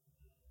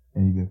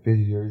 And you've been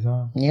fidgety every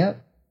time?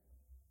 Yep.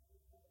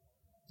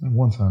 And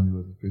one time you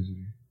wasn't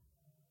fidgety.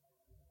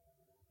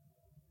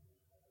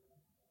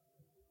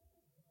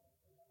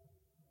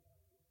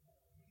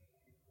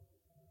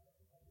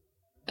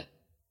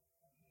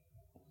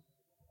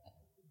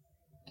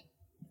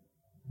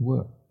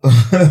 What?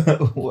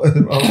 What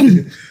is wrong with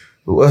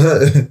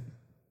you?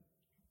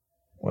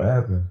 What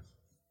happened?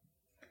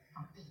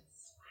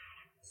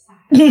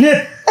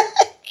 You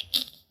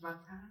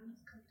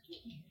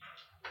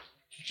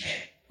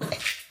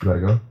gotta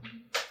go?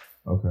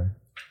 Okay.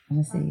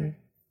 I'm gonna see you.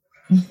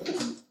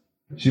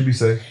 She'll be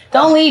safe.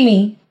 Don't leave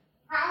me.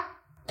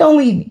 Don't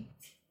leave me.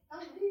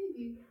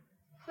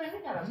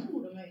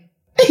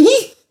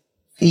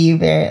 See you,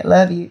 Barrett.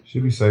 Love you.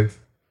 She'll be safe.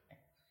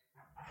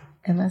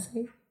 Am I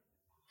safe?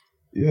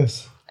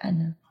 Yes. I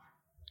know.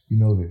 You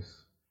know this.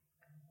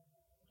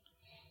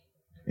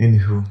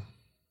 Anywho.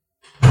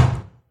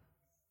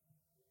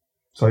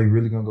 So are you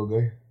really gonna go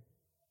gay?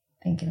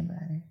 Thinking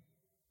about it.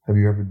 Have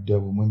you ever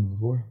dealt with women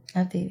before?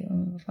 I've dated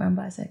women before. I'm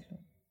bisexual.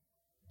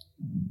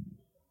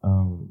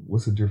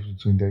 What's the difference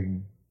between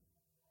dating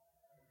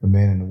a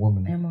man and a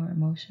woman? They're more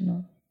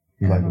emotional.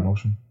 You like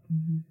emotion?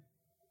 Mm-hmm.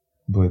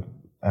 But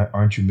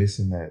aren't you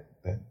missing that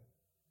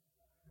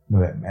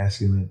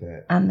masculine,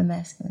 that... I'm the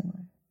masculine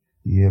one.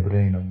 Yeah, but it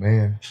ain't no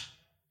man.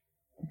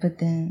 But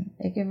then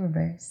it can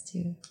reverse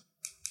too.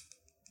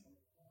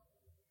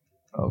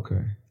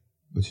 Okay.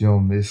 But you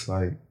don't miss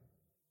like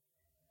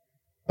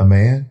a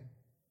man?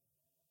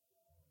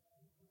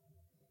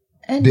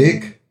 And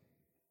dick?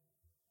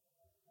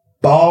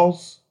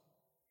 Balls?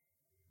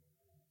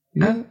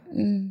 Yeah.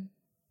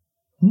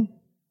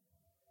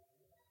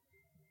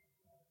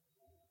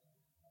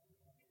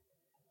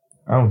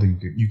 I don't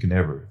think you can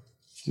ever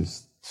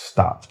just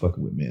stop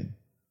fucking with men.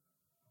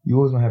 You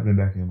always gonna have it in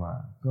the back of your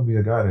mind. Gonna be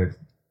a guy that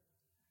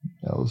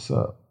what's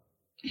up?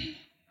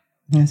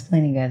 There's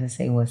plenty of guys that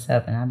say what's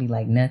up, and I'll be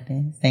like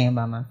nothing, staying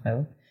by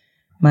myself,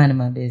 minding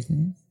my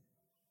business.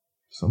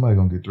 Somebody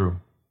gonna get through.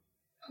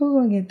 Who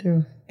gonna get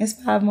through? It's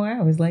 5 more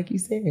hours, like you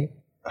said.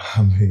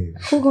 I mean,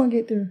 who gonna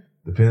get through?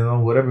 Depending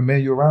on whatever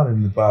man you're around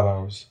in the 5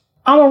 hours.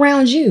 I'm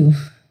around you,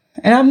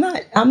 and I'm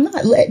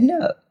not letting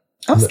up.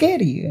 I'm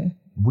scared of you.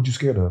 What you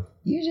scared of?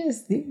 You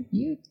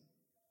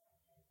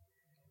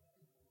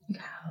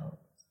got hoes.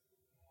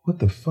 What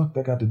the fuck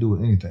that got to do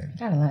with anything?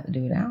 Got a lot to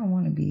do with it. I don't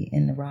want to be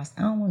in the roster.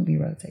 I don't want to be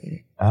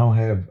rotated. I don't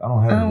have a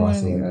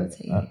roster be like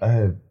rotated.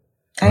 that.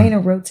 I ain't a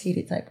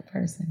rotated type of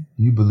person.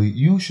 You believe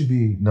you should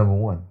be number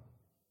one.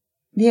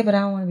 Yeah, but I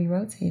don't want to be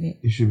rotated.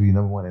 You should be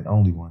number one and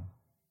only one.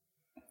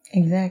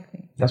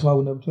 Exactly. That's why I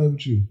would never play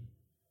with you.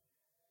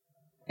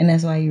 And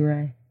that's why you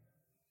run.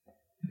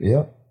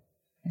 Yep.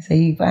 So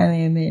you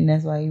finally admitting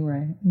that's why you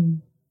run.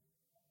 Mm.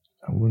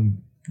 I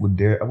wouldn't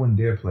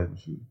dare play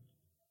with you.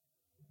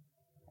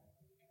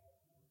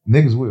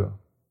 Niggas will.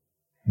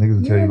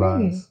 Niggas will tell you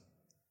lies.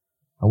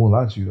 I won't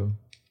lie to you though.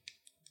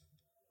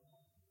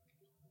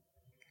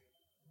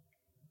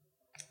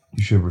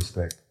 You should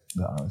respect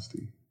the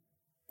honesty.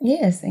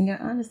 Yes, and your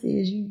honesty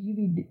is you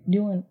be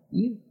doing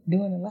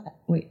a lot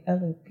with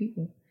other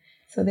people.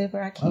 So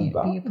therefore I can't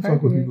I be don't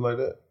fuck with people like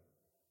that.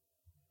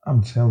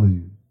 I'm telling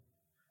you.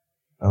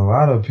 A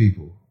lot of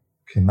people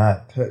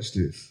cannot touch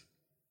this.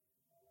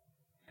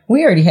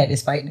 We already had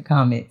this fight in the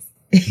comments.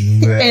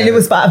 And it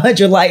was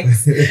 500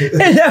 likes.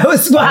 And that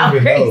was wild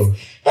crazy.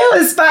 It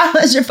was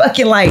 500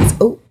 fucking likes.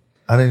 Ooh.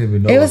 I didn't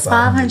even know. It was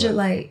 500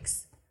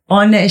 likes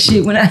on that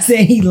shit when I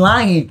said he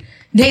lying.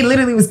 They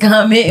literally was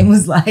commenting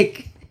was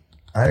like.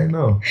 I didn't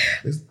know.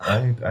 I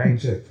ain't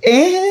checked.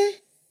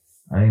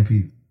 I ain't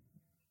peeped.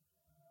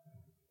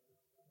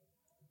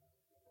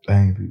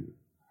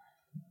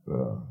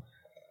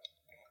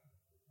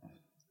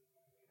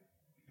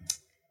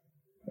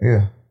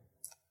 Yeah.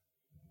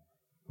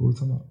 What are we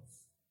talking about?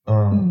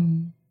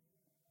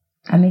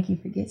 I make you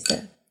forget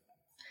stuff.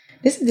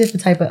 This is a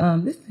different type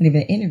of this isn't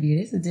even an interview.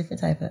 This is a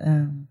different type of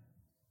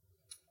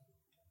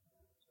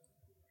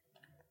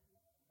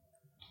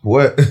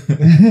What?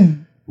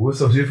 What's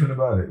so different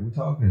about it? We're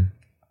talking.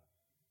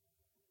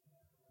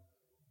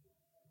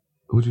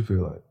 What'd you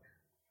feel like?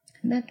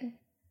 Nothing.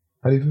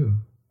 How do you feel?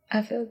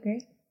 I feel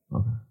great.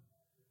 Okay.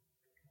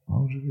 How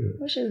was you good?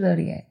 What's your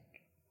zodiac?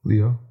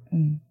 Leo.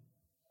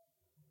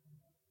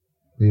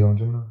 Leo and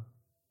Gemini?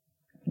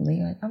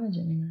 Leo. I'm a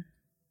Gemini.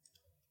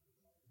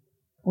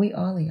 We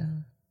all of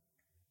y'all.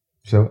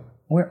 So?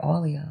 We're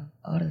all of y'all.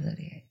 All the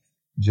zodiacs.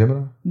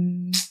 Gemini?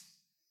 Who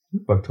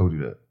the fuck told you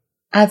that?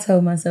 I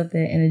told myself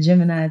that, and a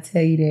Gemini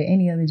tell you that.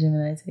 Any other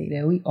Gemini tell you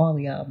that. We all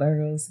of y'all.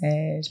 Virgo,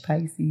 Sag,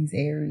 Pisces,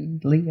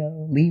 Aries,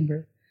 Leo,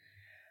 Libra.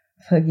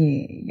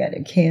 Fucking got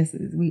the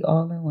Cancers. We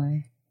all in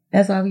one.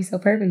 That's why we so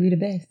perfect. We the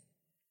best.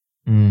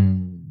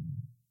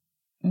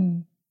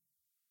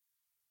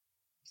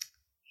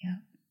 Yeah.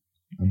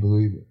 I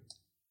believe it.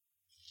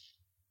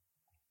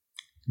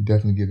 You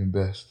definitely giving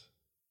best.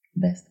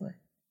 Best what?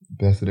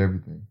 Best at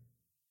everything.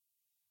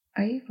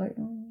 Are you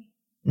flirting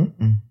with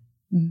me?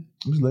 I'm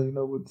just letting you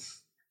know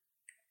what's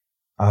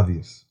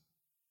obvious.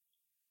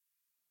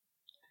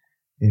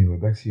 Anyway,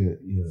 back to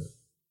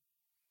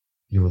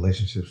your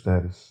relationship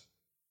status.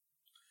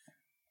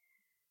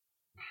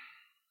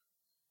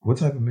 What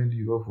type of men do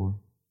you go for?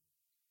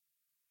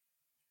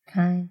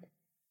 Kind.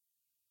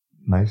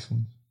 Nice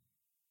ones?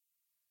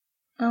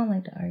 I don't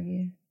like to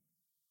argue.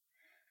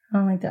 I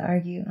don't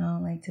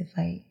like to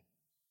fight.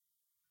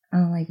 I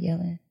don't like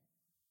yelling.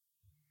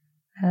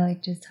 I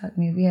like just talk to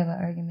me. If we have an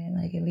argument,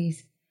 like at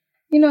least,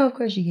 of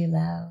course you get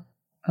loud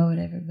or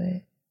whatever,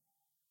 but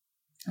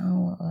I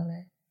don't want all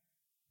that.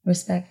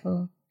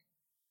 Respectful.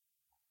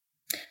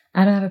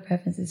 I don't have a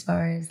preference as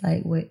far as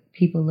like what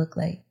people look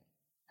like.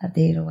 I've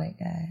dated a white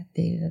guy. I've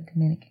dated a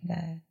Dominican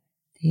guy.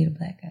 I've dated a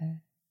black guy.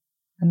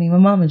 I mean, my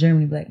mama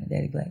Germany black, my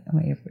daddy black. I'm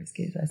an Air Force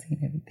kid, so I've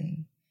seen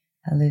everything.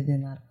 I lived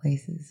in a lot of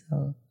places,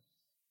 so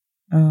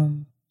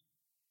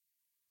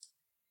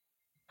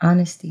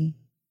honesty.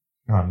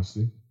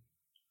 Honesty.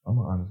 I'm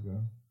an honest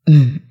guy.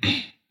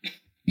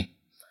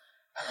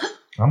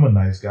 I'm a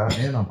nice guy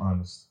and I'm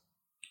honest.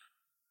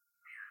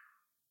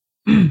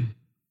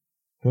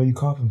 What are you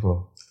coughing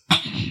for?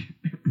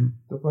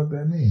 The fuck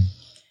that mean?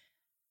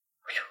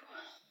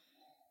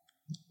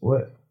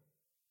 What?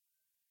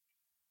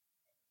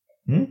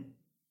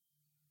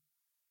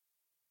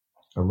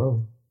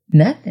 Hello?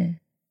 Nothing.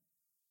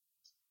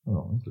 Hold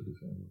on, let me put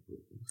this in real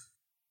quick.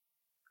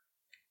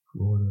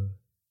 Florida,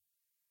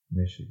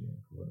 Michigan.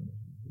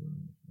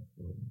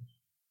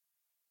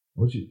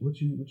 What you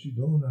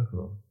doing that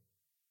for?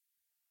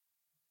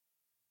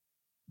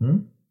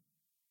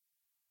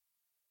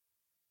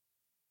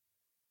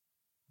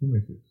 Give me a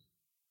kiss.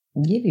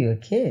 Give you a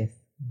kiss?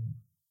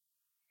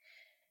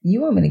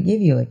 You want me to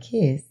give you a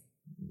kiss?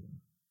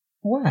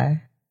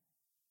 Why?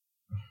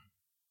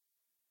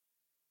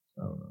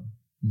 I don't know.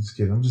 I'm just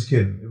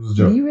kidding. It was a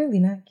joke. You really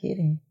not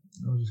kidding?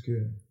 I was just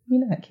kidding.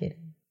 You're not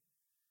kidding.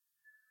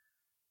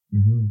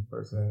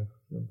 First half,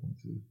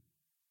 7.2.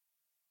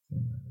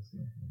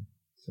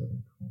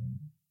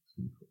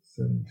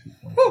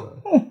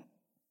 72.5.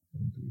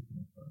 73.5.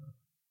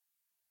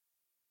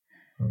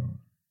 Hold on.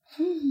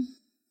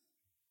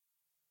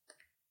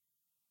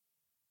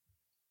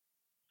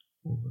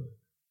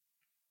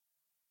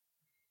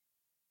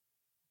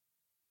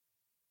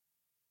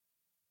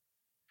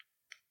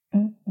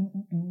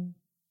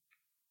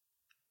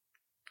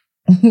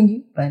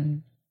 You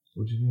funny.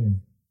 What you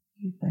mean?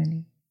 You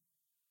funny.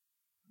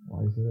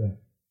 Why you say that?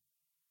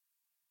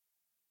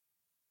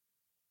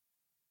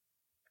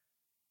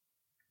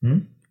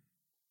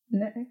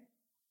 Nothing.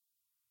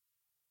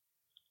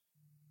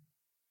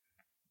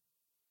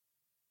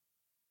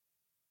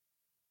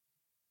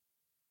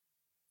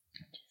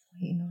 Just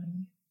waiting on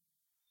you.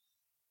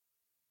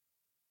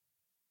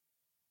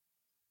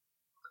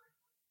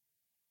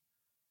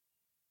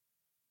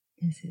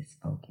 This is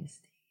focus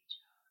stage.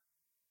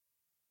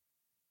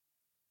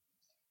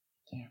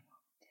 Can't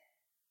walk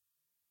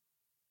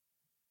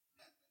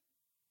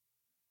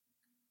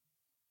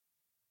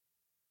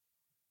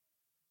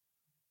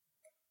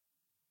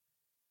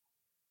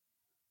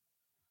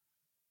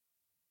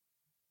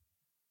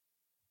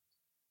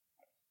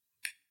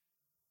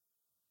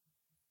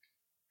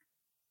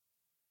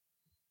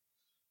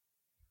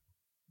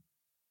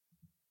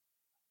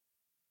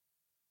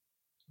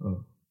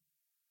Oh,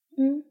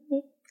 Mm-hmm.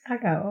 I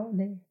got all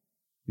day.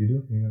 you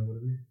do? You know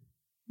what it is?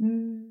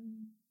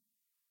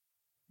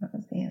 I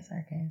was being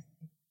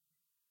sarcastic.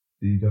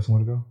 Do you just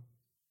want to go?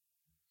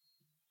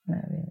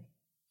 Not really.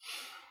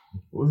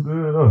 What's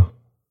good though?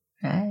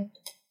 Hi.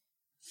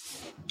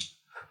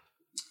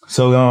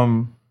 So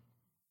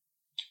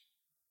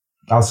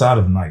outside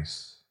of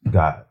nice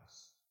guys,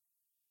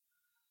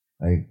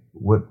 like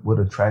what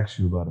attracts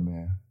you about a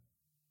man?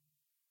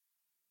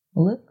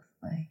 Looks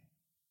like.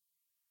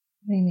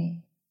 What do you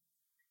mean?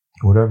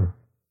 Whatever.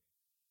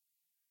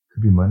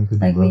 Could be money, could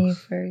be Like when you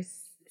looks. first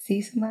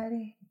see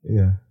somebody,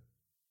 Yeah.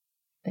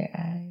 their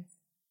eyes,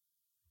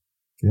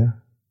 Yeah.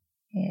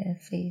 yeah,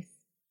 face.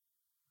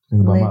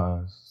 Think about Lip. my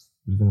eyes.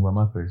 What do you think about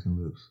my face and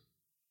lips?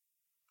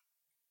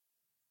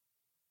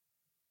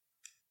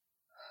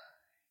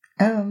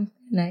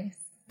 Nice.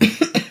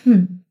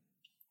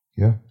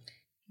 Yeah.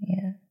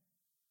 Yeah,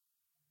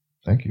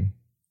 Thank you.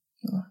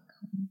 you're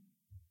welcome.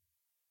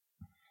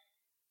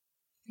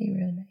 Be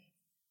real nice.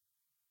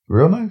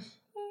 Real nice.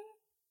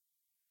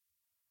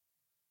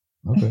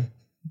 Okay.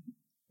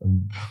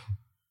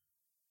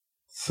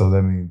 So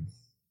that means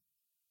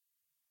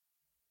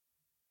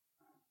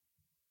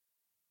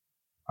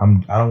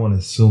I don't want to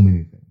assume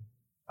anything.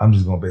 I'm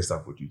just going based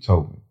off what you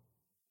told me.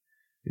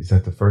 Is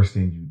that the first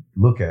thing you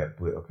look at?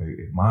 But okay,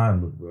 if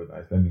mine look real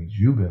nice, that means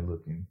you've been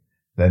looking.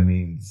 That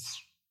means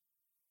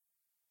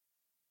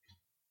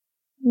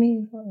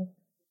Means what?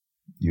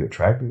 you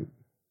attracted.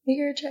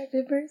 You're an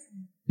attractive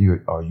person.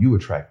 Are you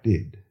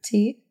attracted? To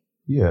you?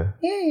 Yeah.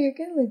 Yeah, you're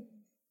good looking.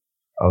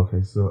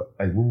 Okay, so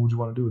like, what would you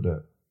want to do with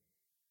that?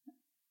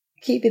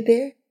 Keep it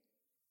there?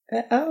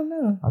 I don't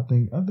know. I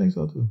think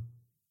so too.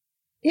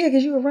 Yeah,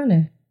 because you a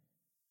runner.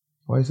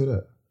 Why you say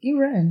that? You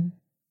run.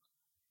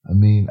 I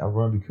mean, I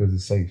run because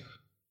it's safe.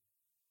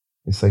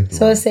 It's safe to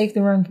So run. it's safe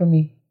to run for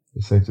me.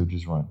 It's safe to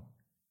just run.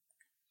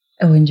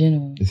 Oh, in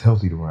general. It's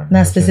healthy to run.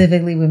 Not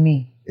specifically with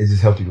me. It's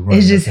just healthy to run.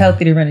 It's just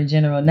healthy to run in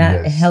general,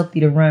 not Yes. healthy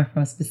to run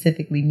from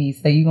specifically me.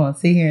 So you gonna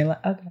sit here and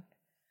like, okay.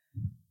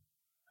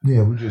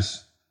 Yeah, we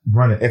just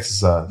run and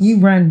exercise. You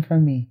run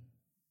from me.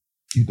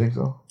 You think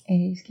so?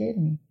 And you scared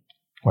of me.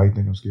 Why you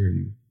think I'm scared of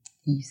you?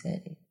 You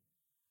said it.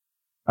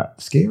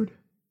 Scared?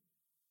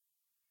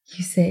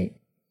 You said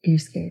you're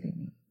scared of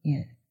me.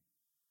 Yeah.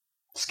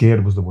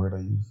 Scared was the word I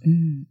used.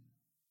 Mm.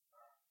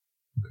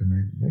 Okay,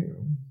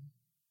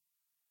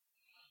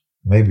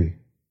 maybe.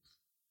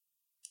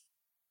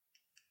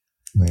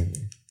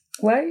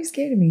 Why are you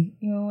scared of me?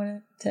 You don't want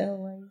to tell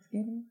why you're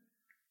scared of me?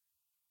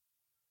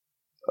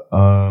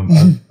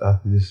 I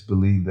just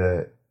believe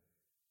that.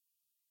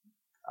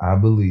 I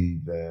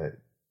believe that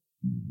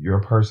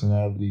your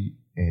personality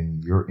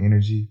and your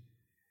energy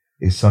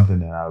is something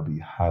that I'll be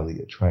highly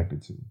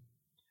attracted to,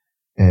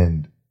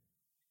 and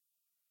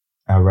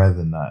I'd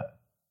rather not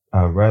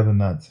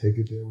take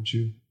it there with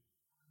you,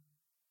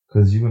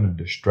 because you're gonna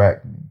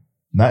distract me.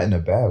 Not in a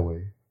bad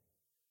way,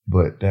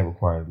 but that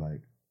requires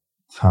like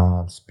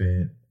time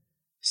spent,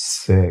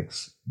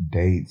 sex,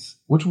 dates,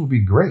 which would be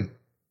great.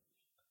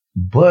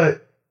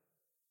 But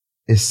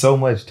it's so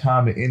much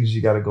time and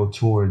energy got to go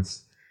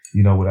towards,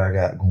 what I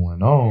got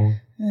going on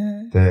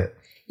that.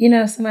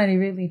 If somebody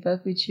really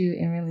fuck with you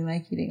and really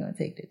like you, they're going to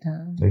take their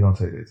time. They're going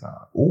to take their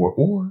time.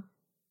 Or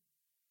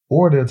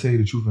they'll tell you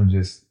the truth and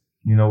just,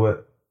 you know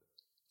what?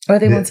 Or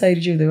they won't tell you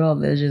the truth.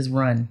 They'll just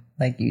run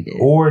like you did.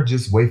 Or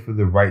just wait for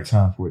the right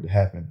time for it to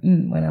happen.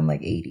 When I'm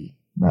like 80.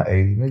 Not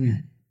 80, maybe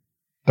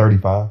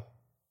 35.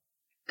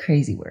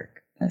 Crazy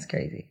work. That's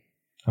crazy.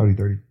 How old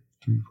are you?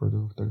 33,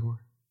 34?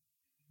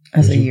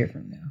 That's a year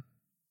from now.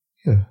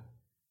 Yeah.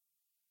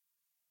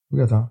 We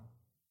got time.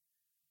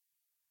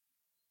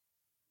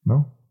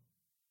 No?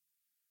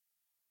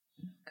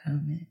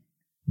 Comment.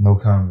 No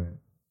comment.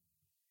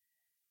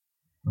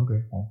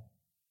 Okay.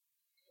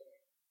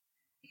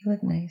 You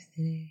look nice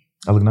today.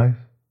 I look nice?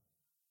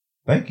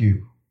 Thank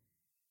you.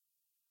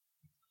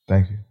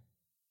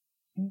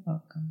 You're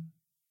welcome.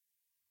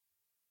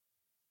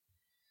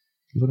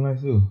 You look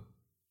nice too.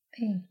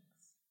 Thanks.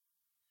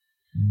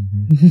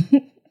 Mm-hmm.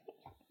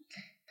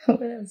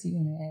 What else you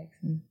want to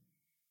ask me?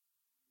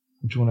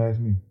 What you want to ask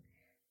me?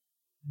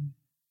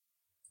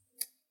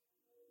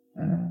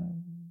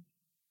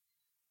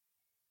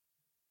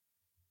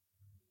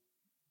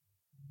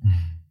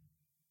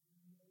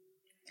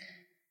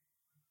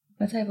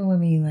 What type of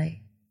women you like?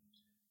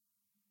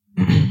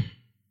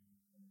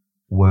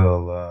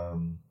 Well,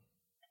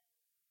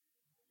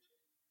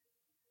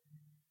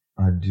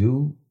 I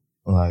do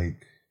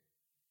like.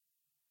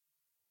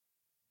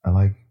 I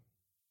like.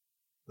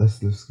 Let's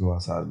go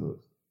outside a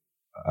little.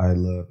 I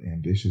love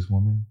ambitious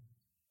women,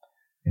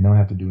 and don't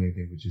have to do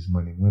anything with just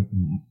money.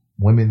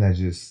 Women that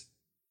just,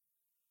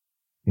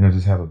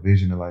 just have a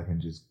vision of life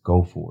and just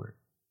go for it.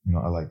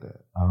 I like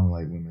that. I don't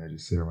like women that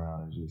just sit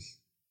around and just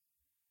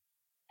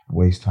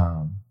waste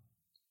time.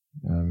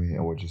 You know what I mean?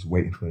 Or just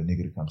waiting for a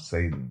nigga to come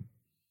save them.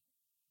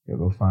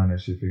 Go find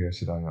that shit, figure that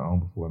shit on your own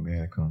before a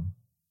man come.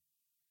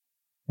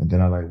 And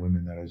then I like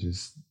women that are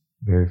just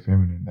very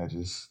feminine, that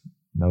just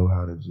know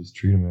how to just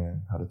treat a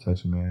man, how to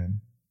touch a man,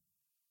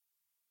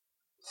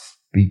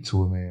 speak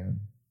to a man,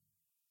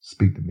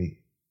 speak to me.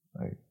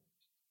 Like,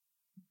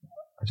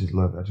 I just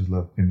love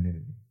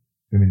femininity,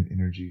 feminine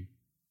energy.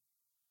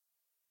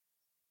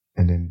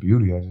 And then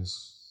beauty, it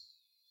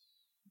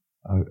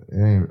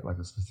ain't like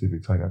a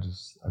specific type. I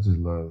just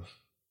love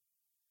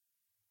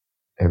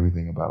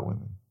everything about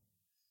women.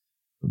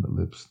 From the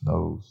lips,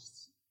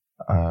 nose,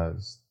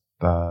 eyes,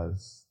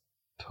 thighs,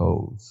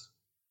 toes.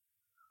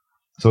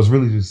 So it's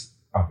really just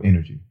off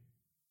energy.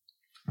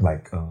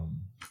 Like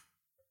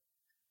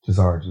just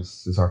our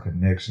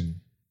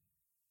connection.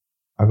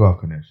 I go off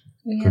connection.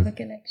 We have a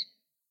connection.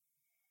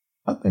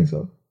 I think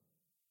so.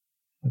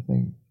 I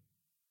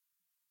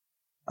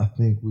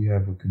think we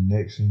have a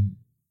connection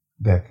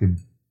that can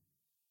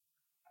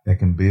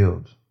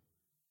build.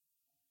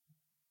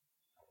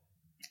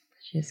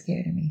 But you're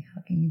scared of me.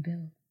 How can you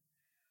build?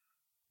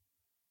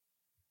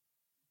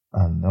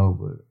 I know,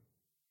 but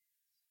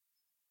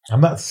I'm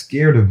not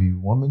scared of you,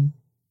 woman.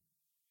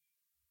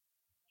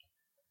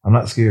 I'm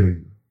not scared of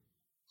you.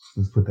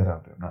 Let's put that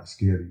out there. I'm not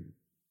scared of you.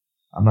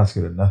 I'm not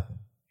scared of nothing.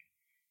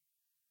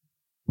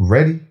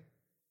 Ready?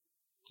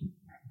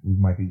 We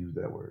might could use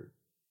that word.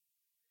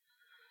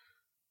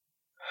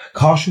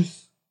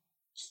 Cautious?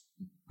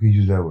 We could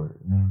use that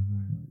word. You know what I'm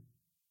saying?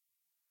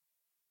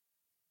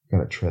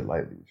 Gotta tread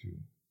lightly with you.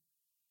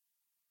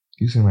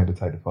 You seem like the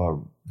type to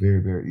fall very,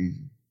 very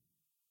easy.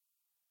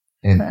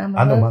 And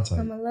I know my type.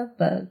 I'm a love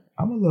bug.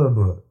 I'm a love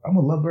bug. I'm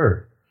a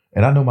lover.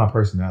 And I know my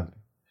personality.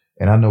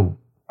 And I know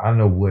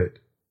what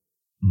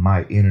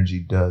my energy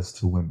does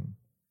to women.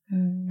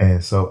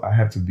 And so I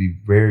have to be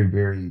very,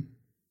 very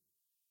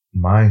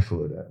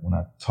mindful of that when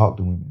I talk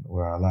to women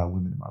or I allow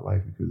women in my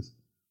life, because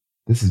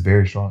this is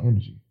very strong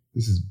energy.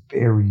 This is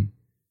very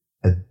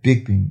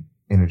addicting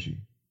energy.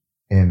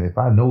 And if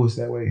I know it's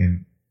that way,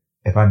 and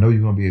if I know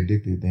you're gonna be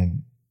addicted,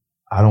 then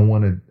I don't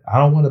want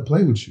to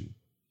play with you.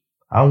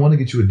 I don't want to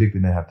get you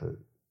addicted and have to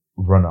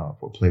run off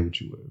or play with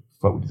you or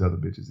fuck with these other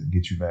bitches and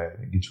get you mad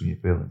and get you in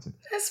your feelings.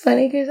 That's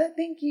funny because I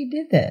think you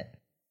did that.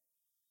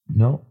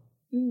 No.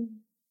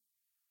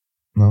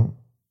 No.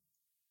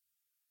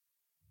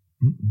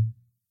 Mm-mm.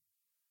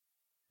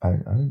 I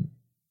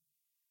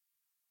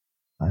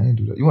didn't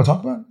do that. You want to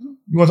talk about it?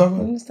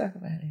 Let's talk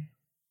about it.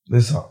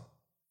 Let's talk.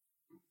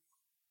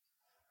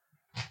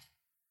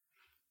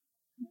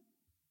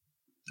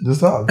 Just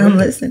talk. I'm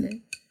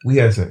listening. We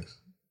had sex.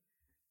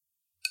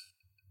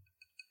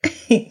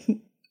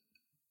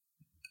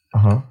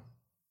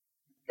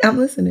 I'm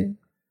listening.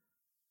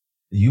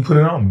 You put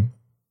it on me.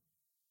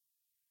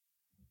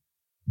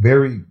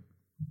 Very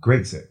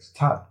great sex.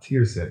 Top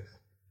tier sex.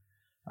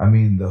 I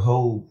mean, the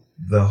whole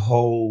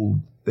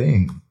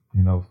thing,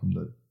 from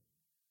the,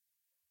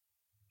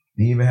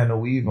 you even had no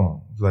weave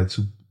on. It was like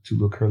two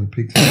little curly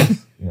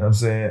pigtails. You know what I'm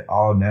saying?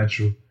 All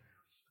natural.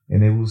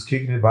 And it was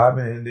kicking and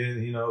vibing. And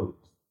then,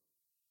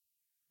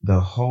 the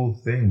whole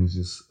thing was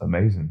just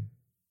amazing.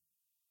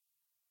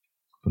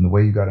 From the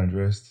way you got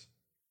undressed,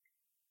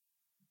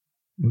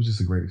 it was just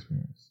a great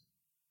experience.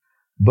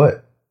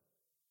 But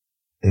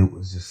it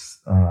was just,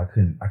 I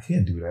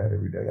can't do that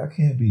every day. I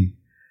can't be,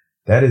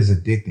 that is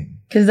addicting.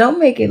 Because don't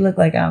make it look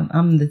like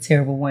I'm the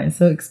terrible one.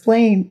 So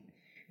explain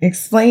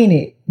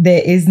it.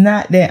 That it's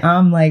not that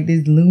I'm like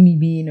this loony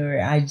bean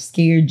or I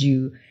scared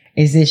you.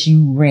 It's that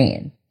you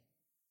ran.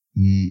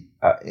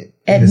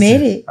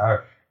 Admit it.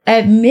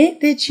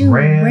 Admit that you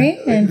ran.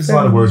 There's a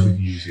lot of words we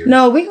can use here.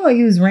 No, we're going to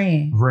use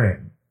ran.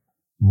 Ran.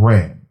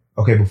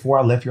 Okay, before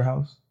I left your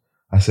house,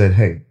 I said,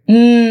 hey,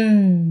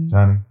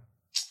 Jhonni,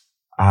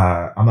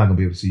 I'm not going to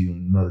be able to see you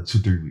in another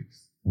 2-3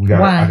 weeks.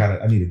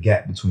 I need a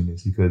gap between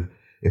this, because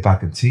if I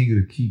continue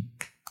to keep,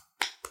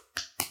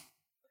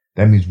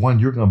 that means one,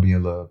 you're going to be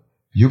in love.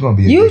 You're going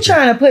to be you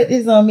trying to put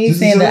this on me,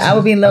 saying that I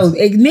would be in love.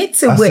 Admit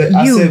to what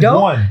you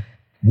don't.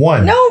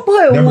 One. Don't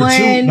put number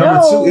one.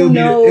 Number two,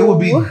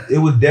 it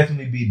would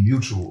definitely be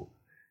mutual.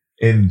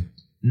 And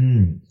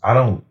I'm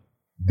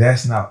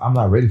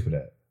not ready for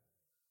that.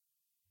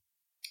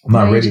 I'm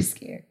not ready. You're just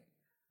scared.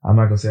 I'm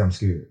not going to say I'm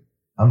scared.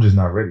 I'm just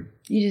not ready.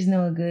 You just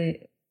know a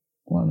good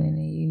woman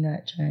and you're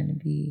not trying to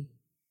be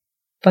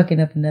fucking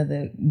up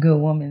another good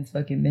woman's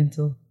fucking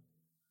mental.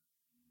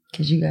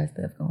 Because you got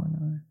stuff going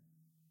on.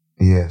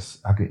 Yes,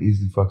 I could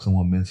easily fuck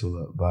someone mental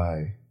up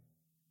by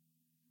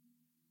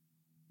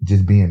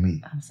just being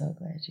me. I'm so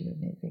glad you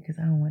admit it because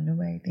I don't want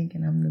nobody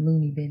thinking I'm the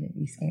loony bin that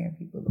be scaring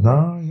people.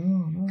 No.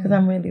 Because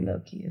I'm really low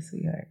key a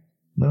sweetheart.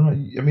 No, I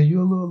mean,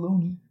 you're a little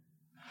loony.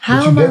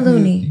 How am I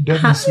loony? You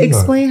definitely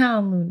Explain how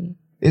I'm loony.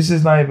 It's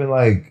just not even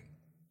like,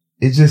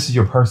 it's just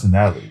your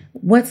personality.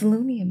 What's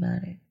loony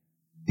about it?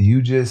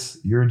 You're just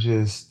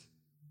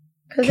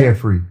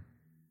carefree.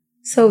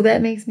 So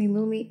that makes me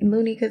loony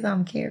because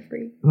I'm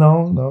carefree?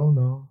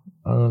 No.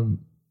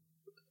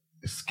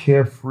 It's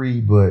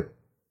carefree, but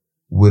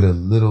with a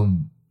little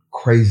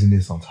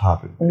craziness on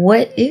top of it.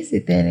 What is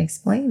it then?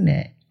 Explain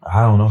that.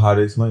 I don't know how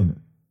to explain it.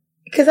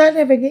 Because I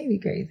never gave you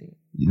crazy.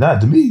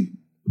 Not to me,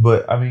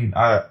 but I mean,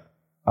 I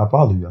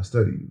follow you. I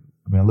study you.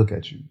 I mean, I look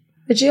at you.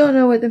 But you don't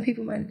know what them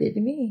people might have did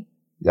to me.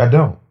 I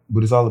don't,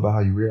 but it's all about how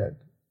you react.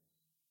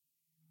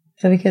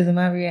 So because of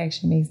my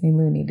reaction makes me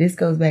loony. This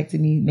goes back to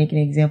me making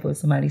an example of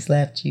somebody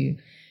slapped you.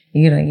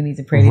 You know, you need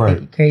to pray to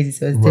think you crazy,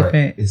 so it's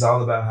different. It's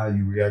all about how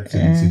you react to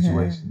these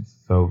situations.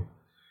 So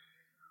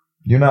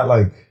you're not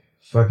like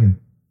fucking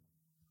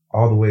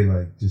all the way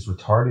like just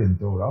retarded and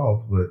throw it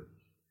off, but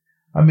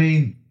I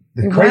mean,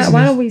 the craziness.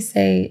 Why don't we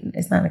say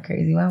it's not a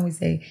crazy? Why don't we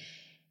say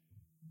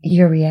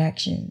your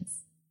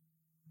reactions?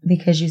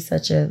 Because you're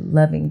such a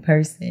loving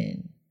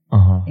person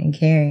and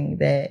caring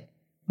that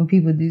when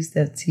people do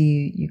stuff to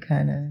you, you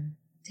kind of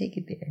take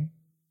it there.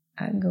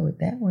 I can go with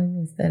that one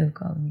instead of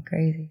calling me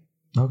crazy.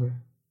 Okay.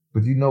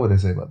 But you know what they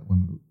say about the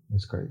women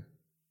that's crazy.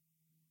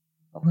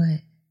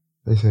 What?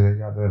 They say they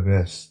got that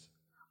best.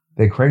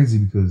 They're crazy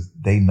because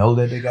they know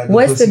that they got the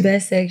What's pussy. the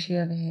best sex you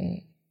ever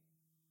had?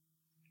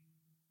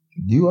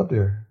 You up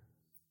there.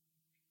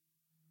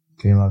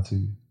 Can't lie to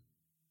you.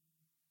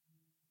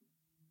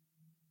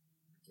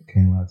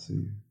 Can't lie to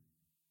you.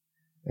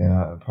 And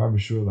I'm probably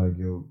sure like,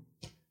 you're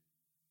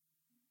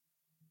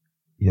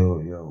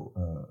going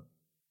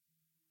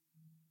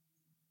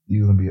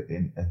to be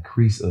an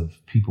increase of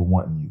people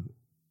wanting you.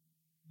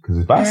 Because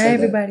if I say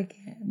everybody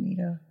can't have me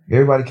though.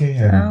 Everybody can't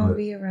have me. I don't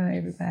be around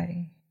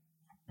everybody.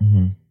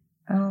 Mm-hmm.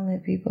 I don't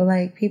let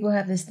people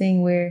have this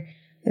thing where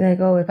they're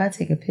like, oh, if I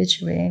take a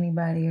picture with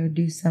anybody or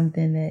do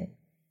something that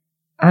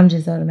I'm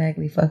just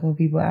automatically fucking with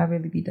people, I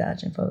really be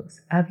dodging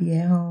folks. I be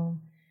at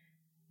home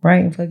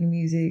writing fucking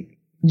music,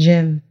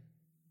 gym.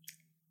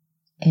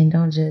 And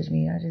don't judge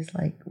me. I just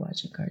like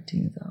watching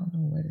cartoons. I don't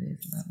know what it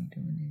is about me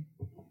doing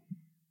it.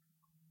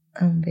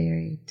 I'm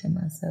very to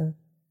myself.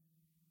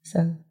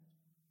 So,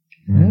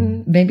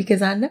 maybe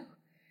because I know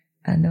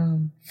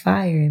I'm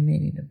fire in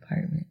many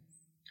departments.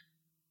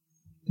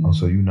 Oh,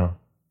 so you know.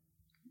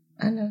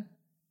 I know.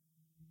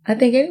 I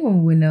think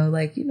anyone would know,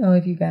 like, you know,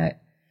 if you got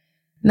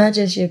not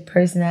just your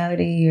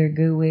personality, your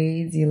good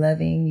ways, you're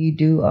loving, you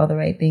do all the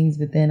right things,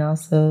 but then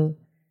also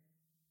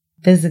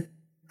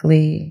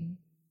physically,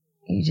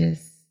 you're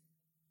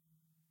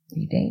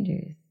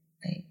dangerous.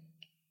 Like,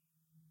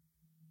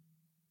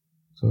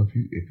 so if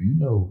you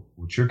know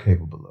what you're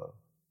capable of,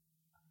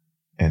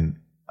 and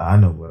I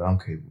know what I'm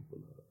capable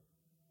of,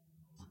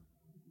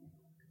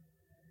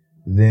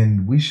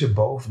 then we should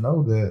both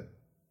know that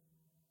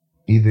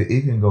either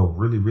it can go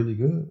really, really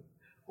good,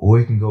 or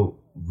it can go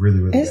really,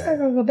 really bad. It's not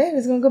gonna go bad.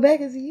 It's gonna go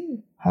back as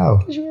you. How?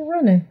 Because you were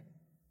running.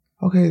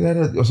 Okay,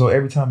 so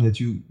every time that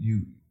you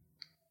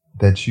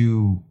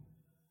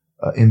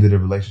ended a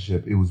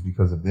relationship, it was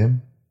because of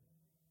them.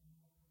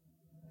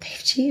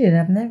 They've cheated.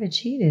 I've never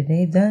cheated.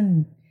 They've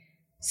done.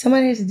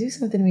 Somebody has to do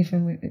something to me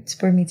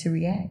for me to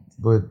react.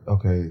 But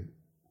okay,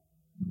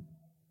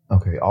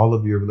 all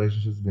of your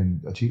relationships have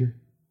been a cheater?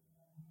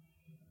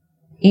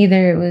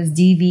 Either it was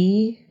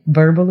DV,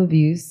 verbal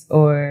abuse,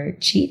 or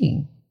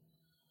cheating.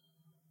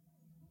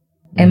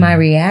 And my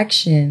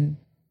reaction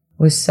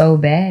was so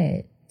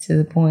bad to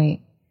the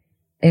point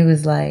it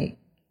was like,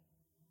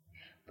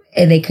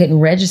 and they couldn't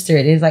register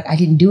it. It was like, I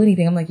didn't do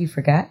anything. I'm like, you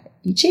forgot?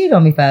 You cheated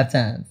on me 5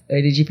 times. Or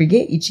did you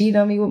forget you cheated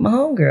on me with my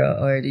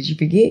homegirl? Or did you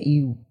forget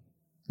you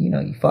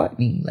fought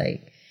me?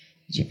 Like,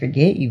 did you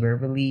forget you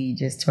verbally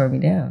just tore me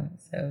down?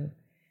 So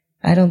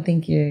I don't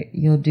think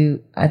you'll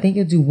do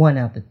one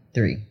out of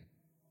 3.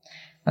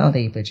 I don't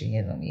think you put your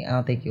hands on me. I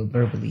don't think you'll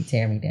verbally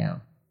tear me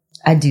down.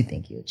 I do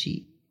think you'll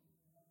cheat.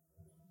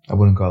 I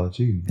wouldn't call it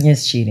cheating.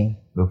 It's cheating.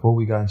 Before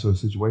we got into a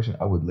situation,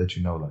 I would let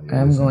you know. Like,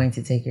 I'm going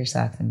to take your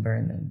socks and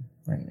burn them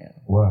right now.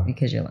 Why?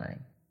 Because you're lying.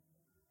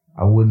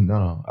 I wouldn't.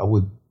 No.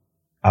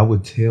 I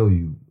would tell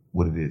you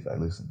what it is.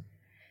 Listen.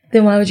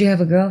 Then why would you have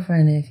a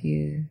girlfriend if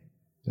you?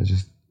 That's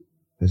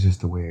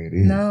just the way it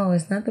is. No,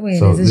 it's not the way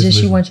it is. It's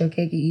just you want your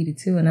cake, you eat it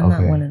too, and I'm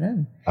not one of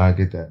them. I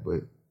get that,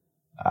 but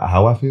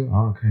how I feel,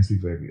 I can't speak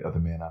for every other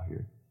man out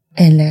here.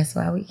 And that's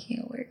why we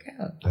can't work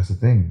out. That's the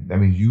thing. That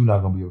means you're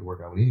not gonna be able to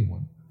work out with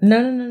anyone.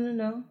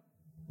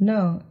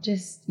 No,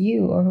 just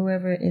you or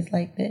whoever is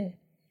like that.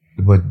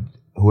 But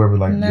whoever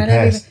like your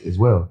past as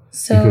well.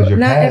 So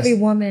not every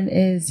woman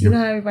is, you know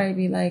how everybody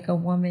be like, a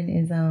woman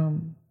is,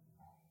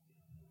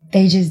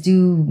 they just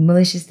do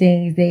malicious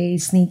things, they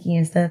sneaky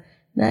and stuff.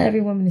 Not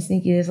every woman is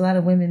sneaky. There's a lot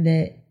of women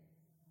that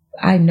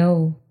I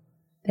know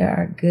there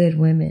are good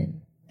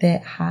women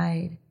that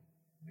hide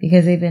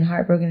because they've been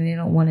heartbroken and they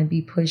don't want to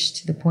be pushed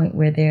to the point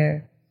where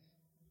they're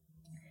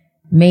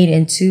made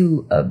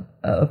into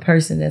a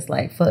person that's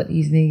like, fuck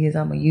these niggas,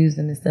 I'm gonna use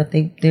them and stuff.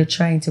 They're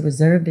trying to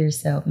reserve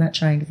themselves, not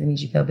trying because it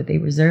means you fail, but they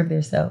reserve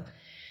themselves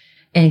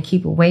and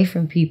keep away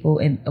from people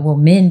and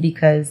men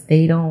because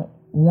they don't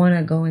want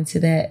to go into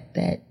that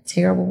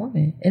terrible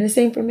woman. And the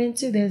same for men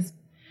too.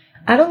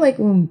 I don't like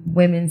when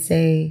women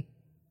say,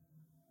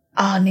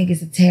 "Oh,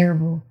 niggas are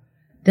terrible,"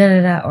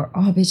 or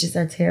 "Oh, bitches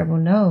are terrible."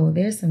 No,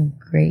 there's some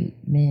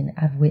great men.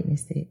 I've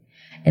witnessed it,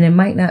 and it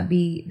might not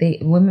be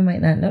women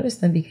might not notice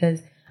them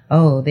because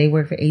they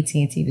work for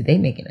AT&T, but they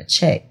making a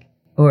check,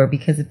 or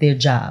because of their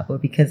job, or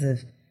because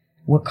of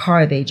what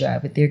car they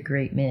drive. But they're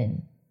great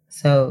men.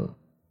 So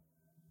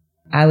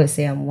I would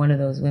say I'm one of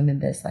those women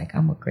that's like,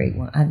 I'm a great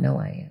one. I know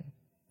I am.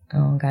 I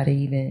don't gotta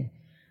even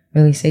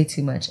really say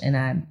too much, and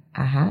I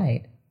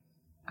hide.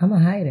 I'm a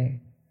hider.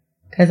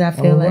 Because I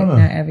feel like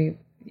not every...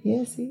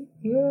 Yeah, see?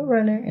 You're a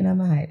runner, and I'm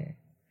a hider.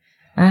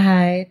 I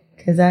hide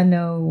because I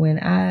know when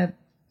I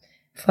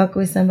fuck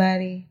with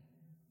somebody,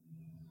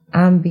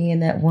 I'm being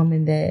that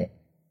woman that,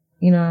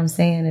 you know what I'm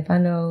saying? If I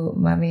know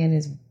my man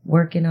is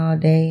working all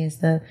day and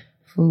stuff,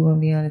 food gonna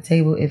be on the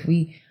table. If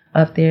we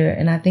up there,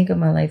 and I think of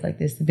my life like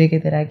this, the bigger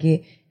that I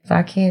get, if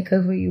I can't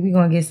cook for you, we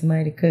gonna get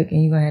somebody to cook,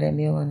 and you gonna have that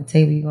meal on the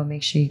table. You gonna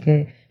make sure you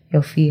good.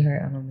 You'll feed her.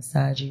 I'm gonna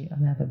massage you. I'm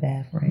gonna have a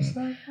bath for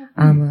you.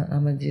 I'm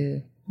gonna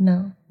do.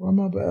 No. Why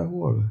my bath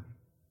water?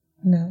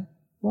 No.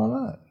 Why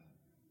not?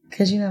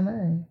 Because you're not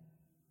mine.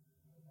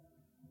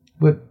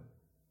 But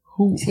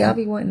who? See, y'all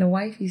be wanting a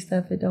wifey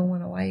stuff that don't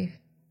want a wife.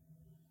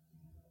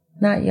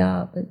 Not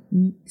y'all, but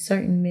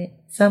certain men.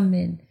 Some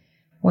men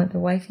want the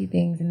wifey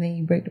things, and then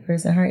you break the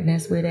person's heart, and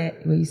that's where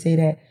you say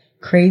that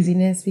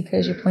craziness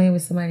because you're playing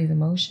with somebody's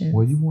emotions.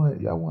 Well,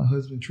 y'all want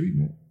husband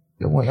treatment.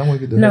 I want to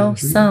get the no, husband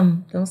treatment.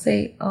 some don't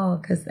say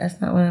because that's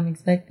not what I'm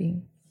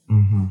expecting.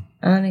 Mm-hmm.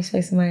 I don't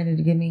expect somebody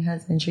to give me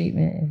husband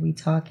treatment if we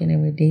talking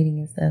and we're dating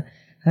and stuff.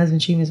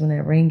 Husband treatment is when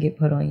that ring get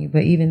put on you,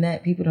 but even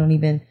that, people don't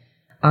even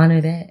honor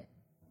that.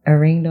 A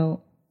ring don't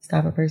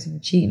stop a person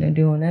from cheating or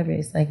doing whatever.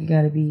 It's like you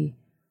got to be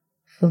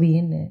fully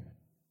in that.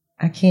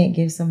 I can't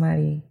give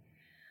somebody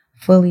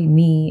fully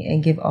me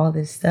and give all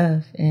this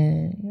stuff,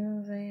 and you know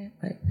what I'm saying?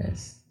 Like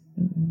that's.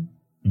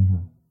 Mm-hmm.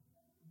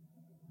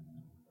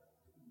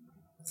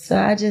 So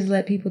I just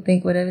let people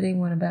think whatever they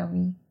want about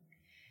me,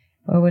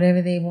 or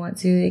whatever they want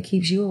to. It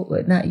keeps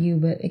not you,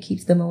 but it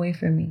keeps them away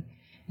from me.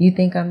 You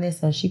think I'm this,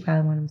 so she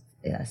probably want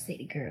a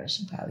city girl.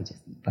 She probably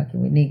just be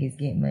fucking with niggas,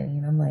 getting money,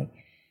 and I'm like,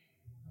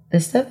 the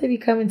stuff that be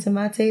coming to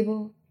my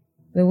table,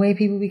 the way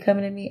people be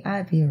coming at me,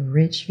 I'd be a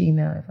rich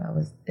female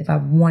if I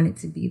wanted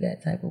to be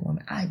that type of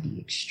woman. I'd be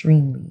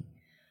extremely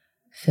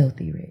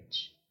filthy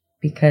rich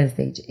because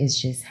it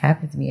just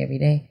happens to me every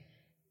day.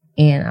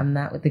 And I'm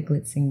not with the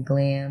glitz and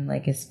glam,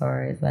 like as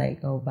far as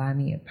like, buy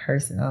me a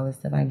purse and all this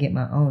stuff. I get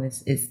my own.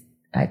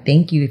 I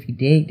thank you if you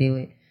did do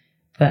it,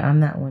 but I'm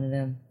not one of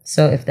them.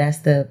 So if that's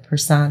the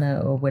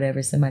persona or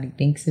whatever somebody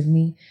thinks of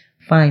me,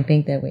 fine,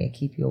 think that way and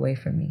keep you away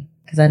from me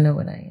because I know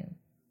what I am.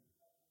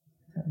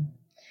 So,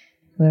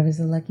 whoever's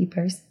a lucky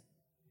person,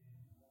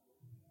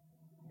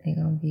 they're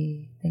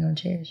gonna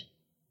cherish.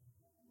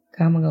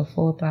 I'm gonna go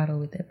full throttle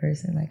with that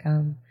person. Like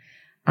I'm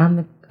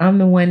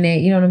the one that,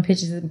 you know, them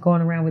pictures that are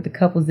going around with the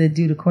couples that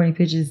do the corny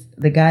pictures,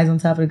 the guys on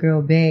top of the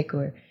girl back,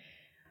 or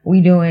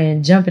we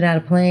doing jumping out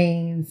of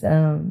planes,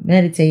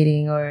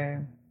 meditating,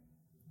 or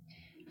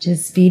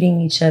just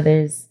feeding each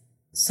other's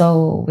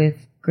soul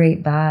with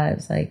great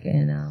vibes, like,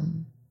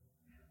 and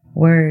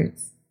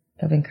words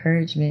of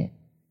encouragement.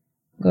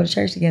 Go to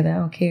church together. I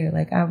don't care.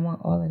 Like, I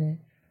want all of that.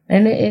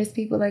 And it's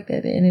people like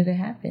that, and it'll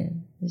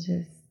happen. It's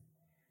just,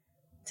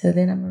 till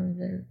then I'm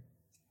gonna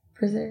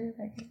preserve,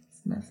 I guess,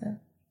 myself.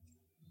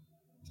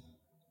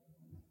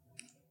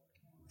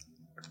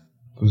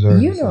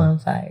 Preserve you yourself. know I'm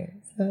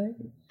fired. So.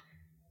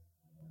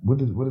 What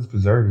does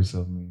preserve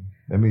yourself mean?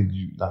 That means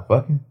you not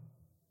fucking?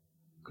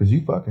 Because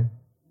you fucking.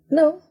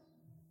 No.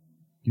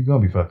 You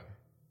gonna be fucking.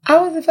 I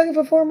wasn't fucking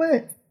for 4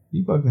 months.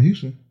 You fucking in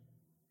Houston.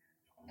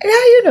 And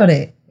how you know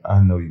that?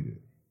 I know you did.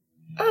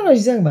 I don't know what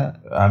you're talking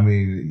about. I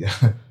mean,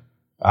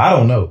 I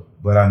don't know,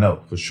 but I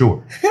know for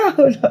sure. I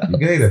don't know. You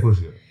gave that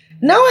pussy up.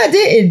 No, I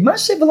didn't. My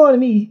shit belonged to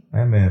me.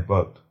 That man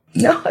fucked.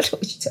 No, I know what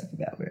you're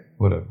talking about, bro.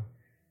 Whatever.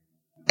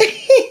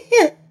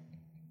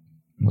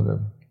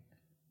 Whatever.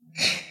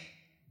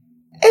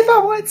 If I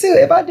want to,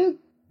 if I do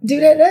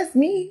that, that's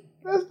me.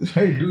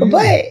 Hey, do you?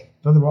 But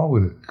nothing wrong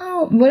with it.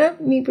 When I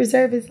mean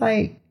preserve, it's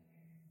like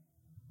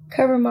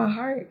cover my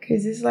heart,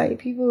 because it's like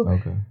people.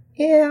 Okay.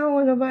 Yeah, I don't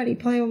want nobody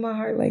playing with my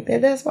heart like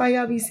that. That's why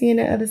y'all be seeing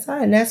the other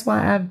side, and that's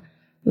why I've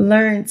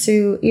learned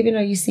to. Even though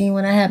you seen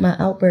when I had my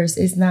outbursts,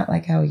 it's not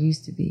like how it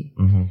used to be.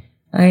 Mm-hmm.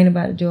 I ain't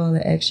about to do all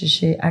the extra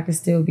shit. I can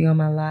still be on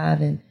my live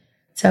and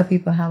tell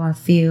people how I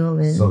feel.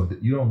 And so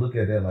you don't look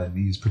at that like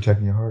me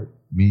protecting your heart,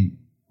 me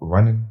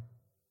running.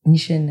 You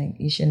shouldn't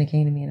have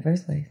came to me in the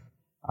first place.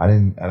 I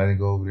didn't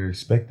go over there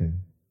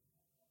expecting.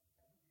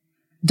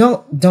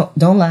 Don't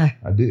lie.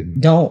 I didn't.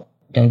 Don't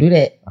do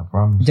that. I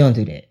promise. Don't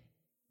do that.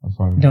 I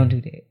promise. Don't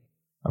do that.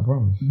 I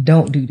promise.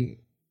 Don't do that.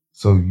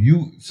 So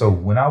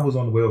when I was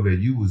on the way over there,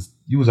 you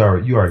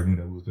already knew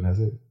that we was gonna have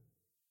sex.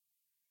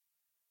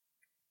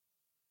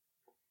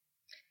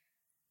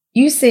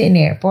 You sitting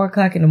there at 4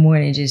 o'clock in the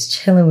morning just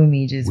chilling with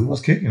me. We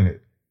was kicking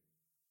it.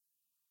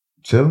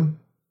 Chilling.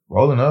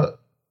 Rolling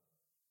up.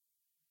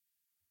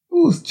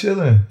 Who was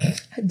chilling?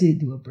 I did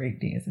do a break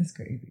dance. That's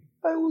crazy.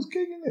 I was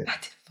kicking it. I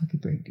did a fucking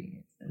break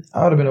dance.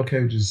 I would have been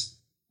okay with just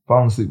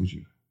falling asleep with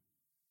you.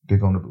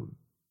 Dick on the booty.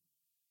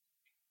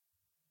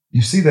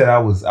 You see that I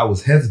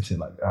was hesitant,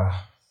 like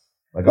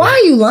why are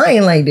you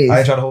lying like this? I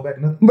ain't trying to hold back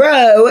nothing.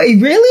 Bruh,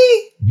 wait,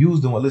 really? You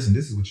was doing, listen,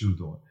 this is what you was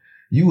doing.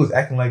 You was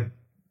acting like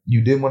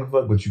you didn't want to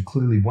fuck, but you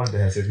clearly wanted to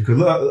have sex. Because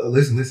look,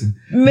 listen.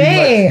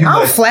 Man,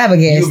 I'm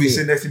flabbergasted. You'll be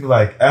sitting next to me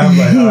like, I'm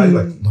like, oh,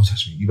 you're like, don't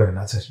touch me. You better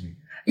not touch me.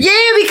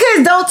 Yeah,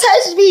 because don't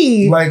touch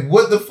me. Like,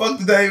 what the fuck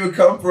did that even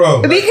come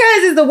from? Because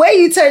it's the way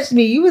you touched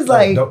me. You was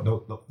like, don't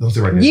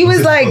sit right there. You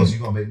was like, you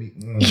gonna make me.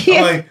 Yeah.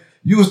 I'm like,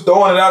 you was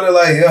throwing it out there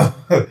like,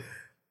 yo.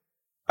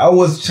 I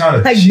was trying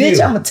to like, chill.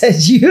 bitch, I'm gonna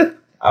touch you.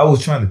 I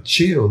was trying to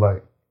chill,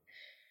 like.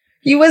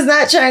 You was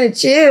not trying to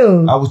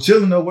chill. I was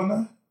chilling though, wasn't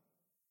I?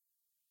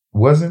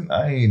 Wasn't?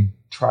 I ain't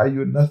try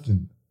you or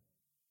nothing.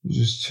 I was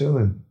just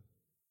chilling.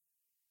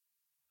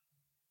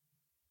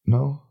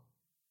 No?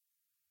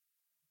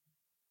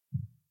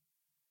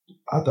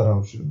 I thought I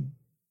was chilling.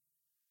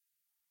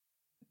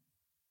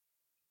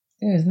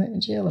 There's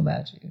nothing chill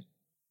about you.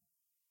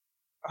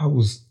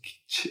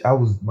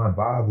 my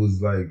vibe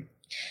was like.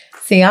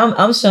 See,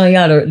 I'm showing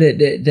y'all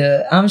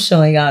I'm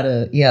showing y'all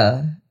the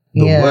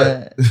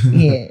what?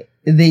 yeah,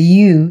 the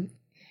you.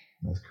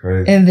 That's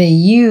crazy. And the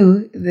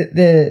you,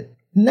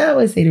 I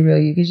would say the real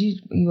you, because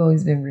you've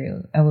always been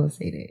real. I will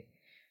say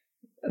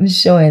that. I'm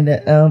showing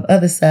the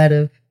other side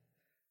of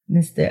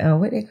Mr.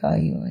 What they call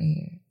you on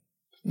here?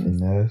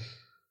 Finesse.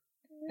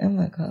 I'm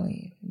not calling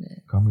you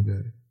Finesse. Call me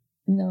daddy.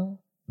 No.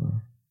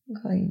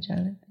 I'm calling you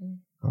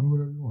Jonathan. Call me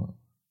whatever you want.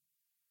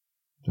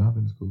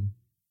 Jonathan is cool.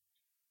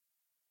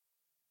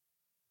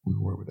 We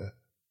can work with that.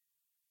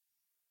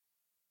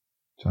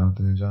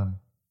 Jonathan and Johnny.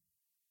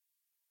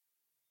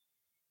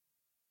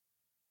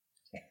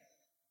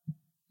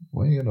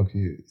 Why ain't got no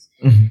kids?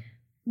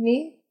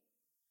 Me?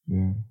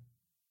 Yeah.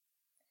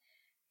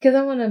 Because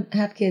I want to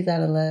have kids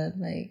out of love.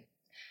 Like,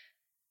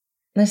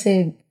 let's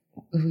say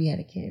if we had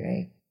a kid,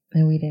 right?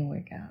 And we didn't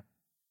work out.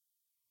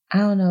 I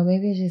don't know.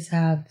 Maybe it's just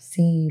how I've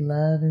seen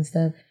love and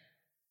stuff.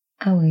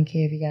 I wouldn't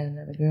care if you got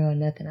another girl or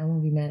nothing. I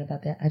won't be mad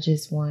about that. I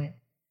just want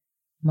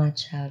my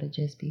child to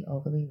just be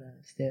overly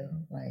loved still.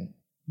 Like,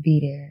 be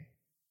there.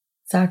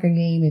 Soccer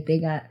game, if they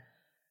got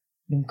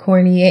them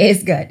corny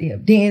ass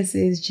goddamn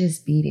dances,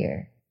 just be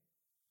there.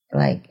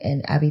 Like,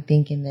 and I be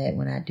thinking that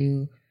when I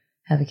do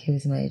have a kid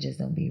with somebody, it just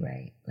don't be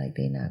right. Like,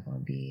 they're not going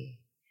to be.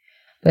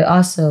 But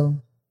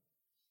also,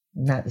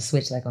 not to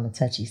switch like on a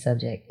touchy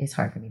subject, it's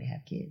hard for me to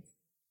have kids.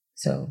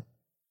 So,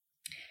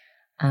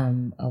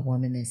 I'm a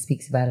woman that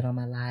speaks about it on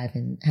my live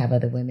and have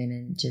other women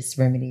and just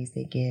remedies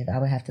they give. I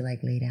would have to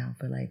like lay down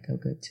for like a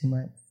good 2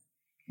 months.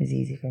 It's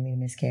easy for me to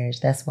miscarriage.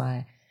 That's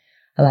why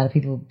a lot of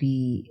people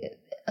be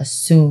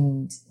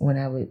assumed when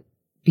I would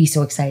be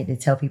so excited to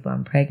tell people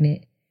I'm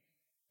pregnant.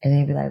 And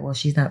they'd be like, well,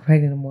 she's not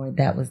pregnant anymore.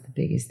 That was the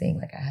biggest thing.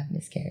 Like, I have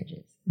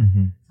miscarriages.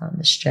 Mm-hmm.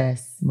 The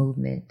stress,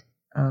 movement.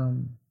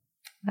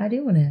 I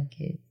do want to have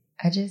kids.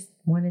 I just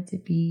want it to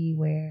be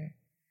where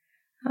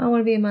I don't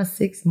want to be in my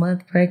 6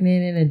 month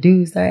pregnant and a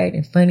dude start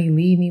acting funny,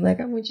 leave me. Like,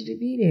 I want you to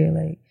be there.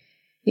 Like,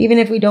 even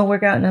if we don't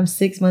work out and I'm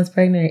 6 months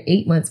pregnant or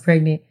 8 months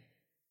pregnant,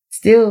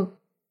 still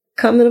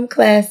come to them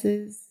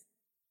classes,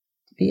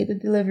 be at the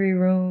delivery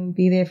room,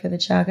 be there for the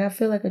child. I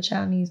feel like a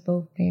child needs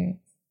both parents.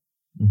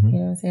 Mm-hmm. You know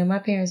what I'm saying? My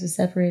parents were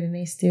separated and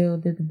they still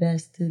did the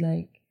best to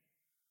like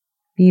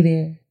be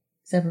there,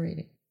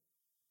 separated.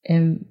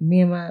 And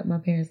me and my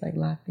parents like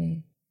locked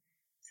in.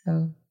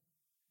 So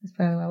that's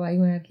probably why you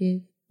want to have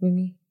kids with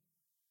me.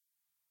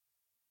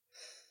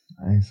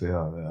 I ain't say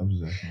all that. I'm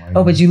just asking.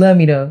 Oh, but you love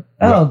me though.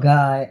 Yeah. Oh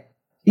God,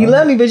 you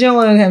love me, but you don't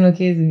want to have no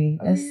kids with me.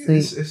 That's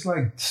sweet. It's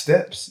like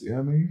steps. You know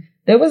what I mean?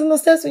 There wasn't no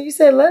steps when you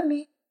said love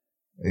me.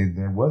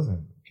 There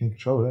wasn't. Can't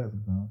control that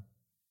sometimes.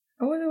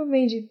 I wonder what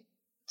made you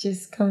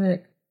just come to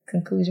that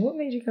conclusion. What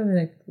made you come to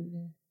that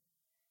conclusion?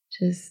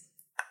 Just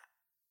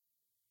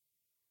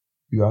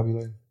you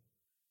ovulate?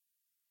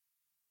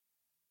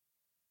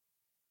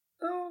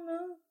 I don't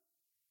know.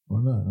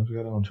 Why not? Don't you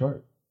got it on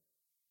chart?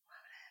 Why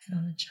would I have it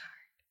on a chart?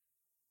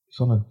 It's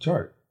on a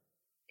chart.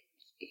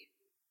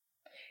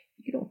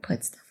 You don't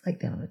put stuff like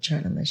that on a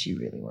chart unless you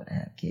really want to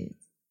have kids.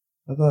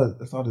 I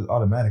thought it's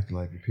automatic,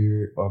 like a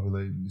period,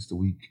 ovulating, just a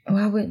week. Oh,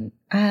 I wouldn't.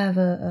 I have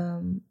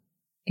a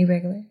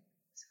irregular,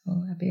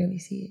 so I barely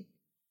see it.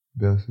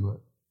 Barely see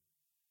what?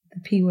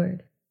 The P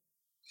word.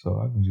 So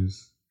I can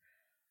just.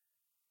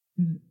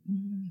 Ain't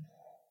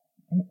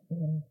no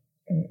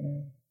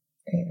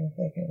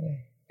fucking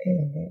way. Ain't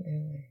no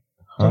goddamn way.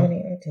 Huh? Jhonni,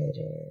 I told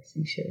your ass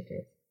you should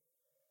have.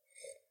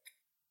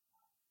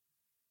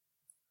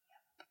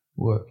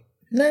 What?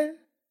 No.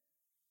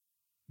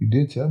 You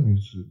did tell me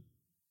you should.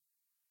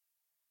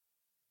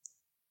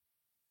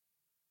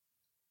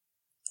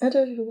 I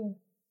told you to go.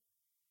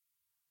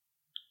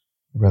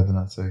 I'd rather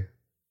not say.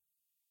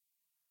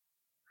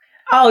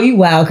 Oh, you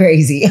wild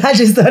crazy. I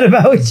just thought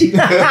about what you.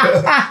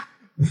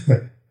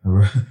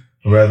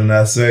 I'd rather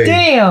not say.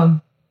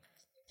 Damn,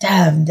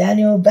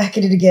 Daniel, back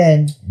at it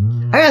again.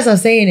 I gotta stop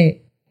saying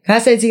it. I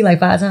said it to you like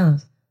 5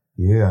 times.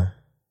 Yeah.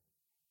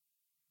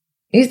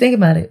 You just think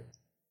about it.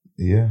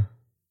 Yeah.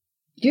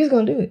 You was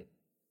gonna do it.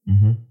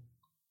 Mm-hmm.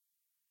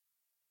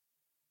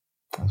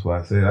 That's why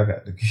I said I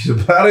got to get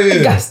up out of here.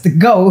 I got to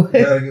go.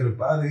 I gotta get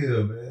up out of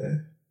here,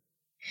 man.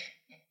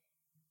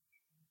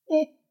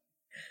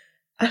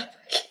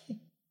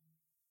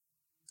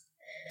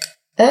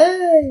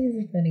 He's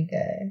a funny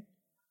guy.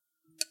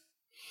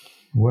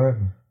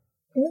 Whatever.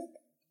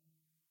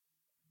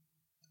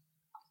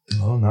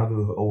 No, now the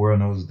whole world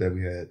knows that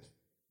we had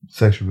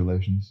sexual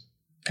relations.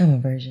 I'm a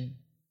virgin.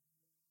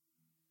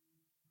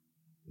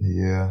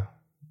 Yeah.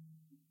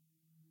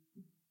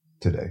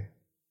 Today.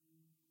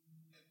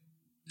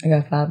 I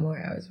got 5 more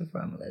hours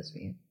before I'm a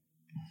lesbian.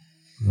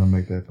 I'm gonna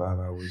make that 5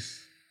 hours.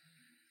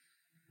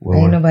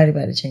 Ain't nobody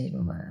about to change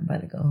my mind. I'm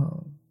about to go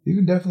home. You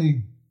can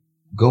definitely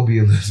go be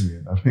a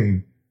lesbian. I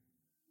mean,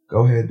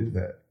 go ahead and do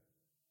that.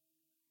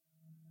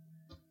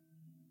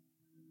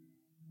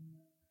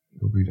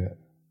 Go be that.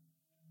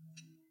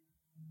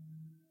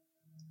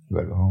 You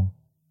gotta go home.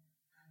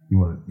 You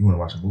wanna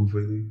watch a movie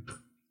before you leave?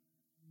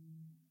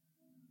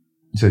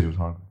 You said you was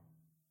hungry.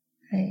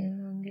 I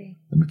am hungry.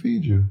 Let me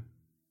feed you.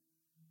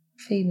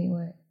 Feed me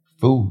what?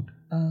 Food.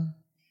 Oh.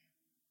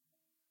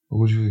 What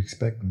was you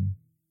expecting?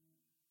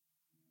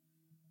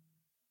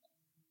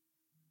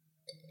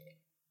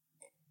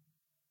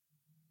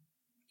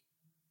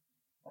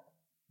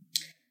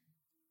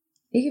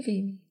 You can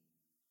feed me.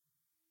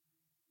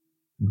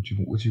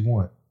 What you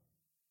want?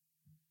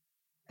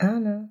 I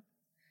don't know.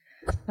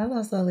 I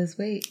lost all this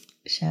weight.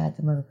 Shout out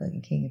to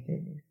motherfucking King of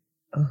Fitness.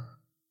 Oh,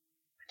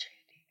 my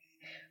training.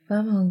 But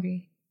I'm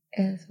hungry.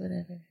 As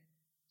whatever.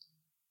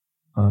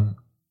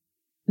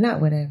 Not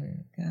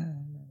whatever. God, I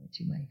don't know what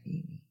you might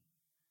feed me.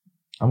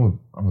 I'm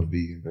a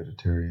vegan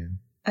vegetarian.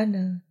 I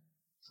know.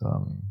 So I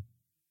mean,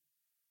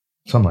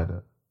 something like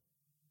that.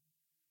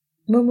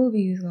 What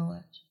movie you was gonna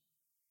watch?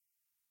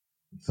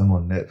 Some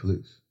on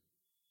Netflix,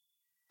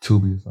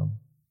 Tubi or something.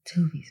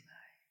 Tubi's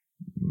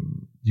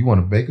fine. You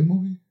want to make a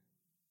movie?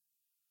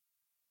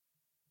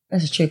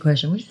 That's a trick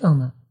question. What you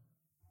talking about?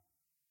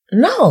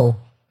 No.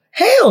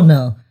 Hell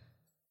no.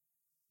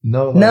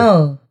 No.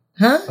 No.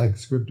 Huh? Like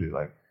scripted,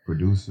 like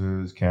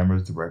producers,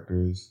 cameras,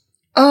 directors.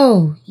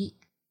 Oh.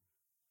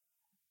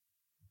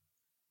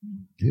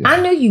 Yeah.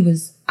 I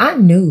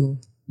knew.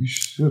 You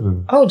should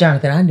have. Oh,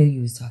 Jonathan, I knew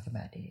you was talking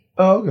about that.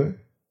 Oh, okay.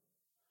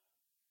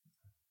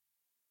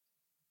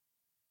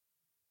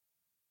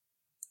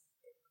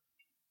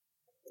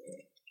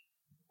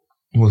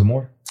 Was it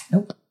more?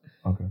 Nope.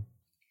 Okay.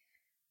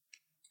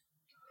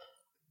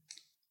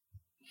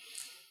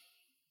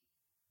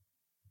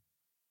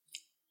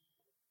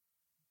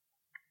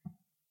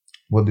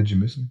 What, did you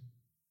miss me?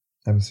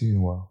 Haven't seen you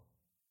in a while.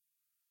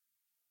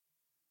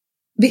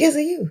 Because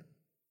of you.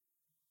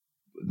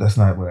 That's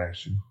not what I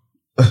asked you.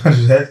 I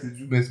just asked, did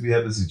you miss me?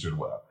 Haven't seen you in a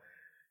while.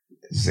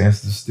 Just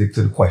answer, stick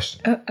to the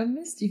question. I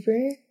missed you,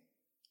 friend.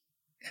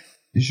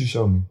 You should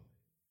show me.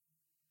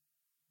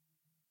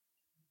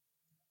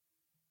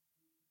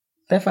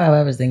 That 5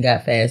 hours then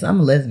got fast. I'm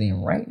a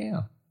lesbian right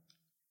now.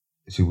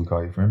 Should we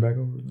call your friend back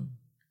over?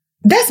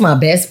 That's my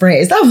best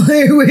friend. Stop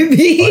playing with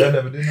me. Oh, that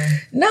never did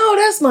that? No,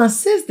 that's my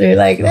sister.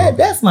 Like that.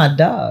 That's my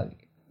dog.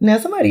 Now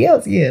somebody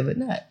else, yeah, but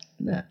not.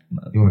 You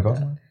want to call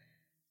somebody?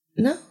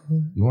 No.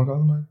 You want to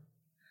call somebody?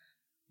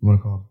 You want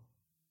to call?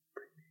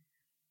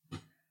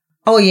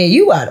 Oh yeah,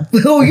 you out of.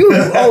 Oh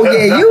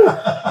yeah,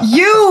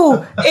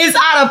 you is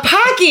out of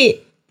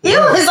pocket. You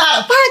is out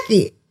of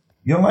pocket.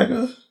 You don't like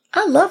her?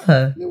 I love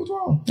her. Yeah, what's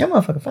wrong? That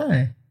motherfucker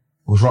fine.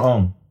 What's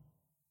wrong?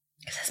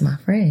 Cause that's my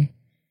friend.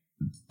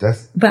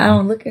 But I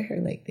don't look at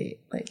her like that.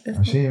 Like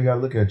that's she ain't even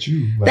gotta look at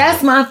you. Like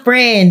that's my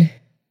friend.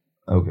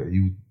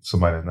 Okay,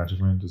 somebody that's not your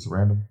friend, just a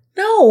random.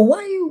 No,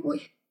 why you?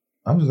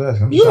 I'm just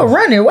asking. You a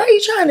runner? Why are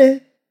you trying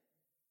to?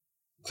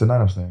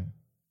 Tonight I'm staying.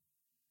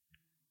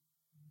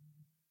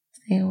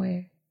 Staying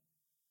where?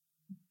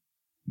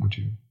 With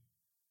you.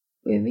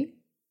 With me?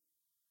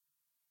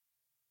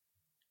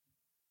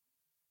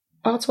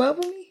 All 12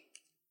 of me?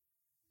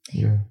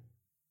 Yeah.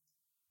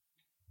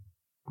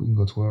 We can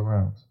go 12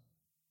 rounds.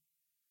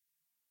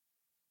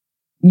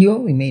 You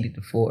only made it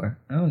to 4.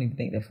 I don't even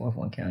think that 4th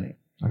one counted.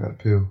 I got a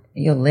pill.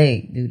 Your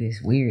leg do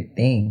this weird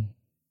thing.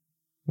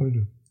 What do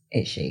you do?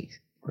 It shakes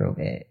real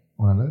bad.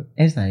 When I nut?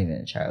 It's not even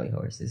a Charlie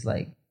horse. It's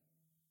like...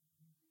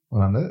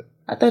 When I nut?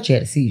 I thought you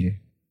had a seizure.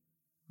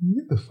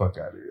 Get the fuck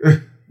out of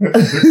here.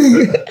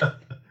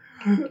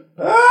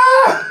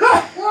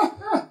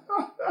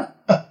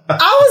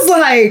 I was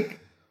like...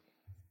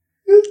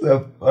 Get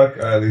the fuck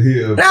out of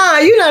here. Nah,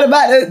 you're not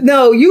about to...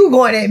 No, you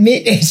going to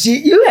admit that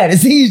shit. You had a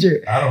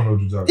seizure. I don't know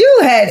what you're talking about. You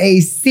had a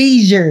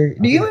seizure.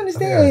 Do you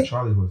understand? I had a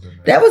Charlie horse in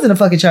there. That wasn't a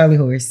fucking Charlie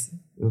horse.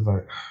 It was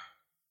like...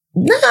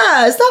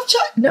 Nah,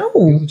 stop. No.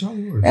 It was a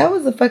Charlie horse. That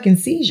was a fucking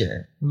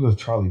seizure. It was a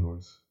Charlie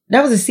horse.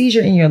 That was a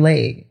seizure in your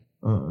leg.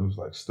 It was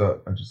like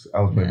stuck. I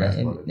was playing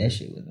basketball. That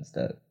shit wasn't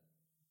stuck.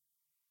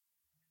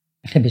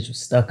 That bitch was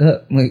stuck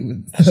up.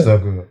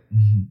 Stuck up.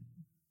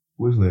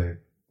 Which leg?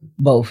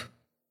 Both.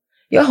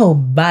 Your whole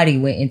body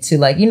went into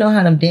like, you know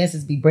how them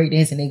dancers be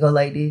breakdancing, they go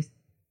like this?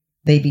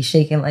 They be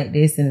shaking like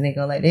this and then they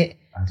go like that.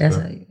 That's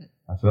how you.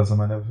 I felt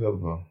something I never felt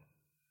before.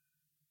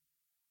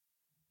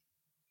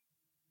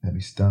 Had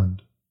me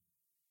stunned.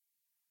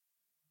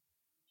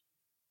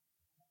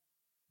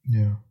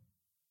 Yeah.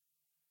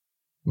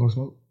 You want to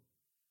smoke?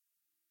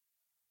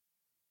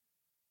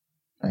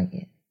 Like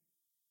it.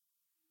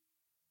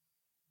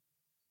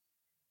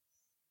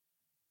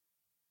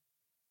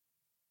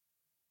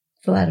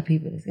 It's a lot of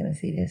people that's gonna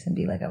see this and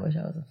be like, I wish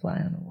I was a fly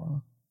on the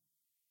wall.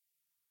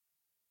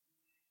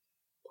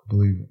 I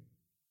believe it.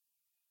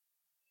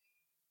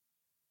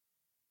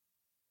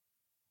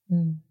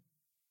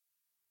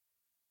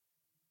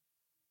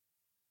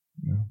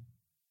 Yeah.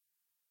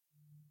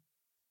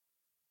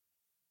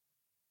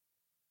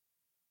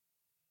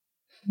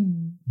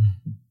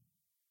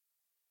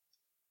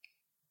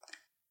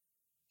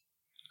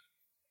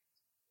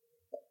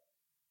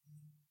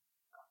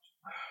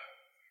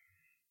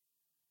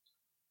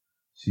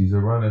 She's a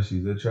runner.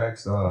 She's a track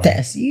star.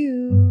 That's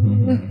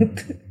you.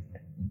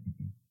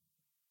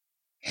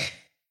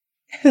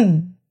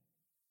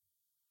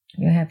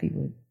 You're happy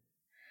with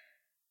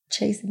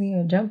chasing me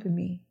or jumping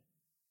me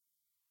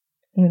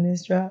when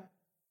this drop.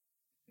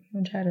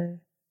 You're gonna try to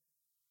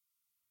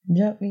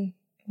jump me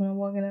when I'm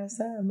walking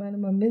outside,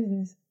 minding my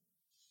business.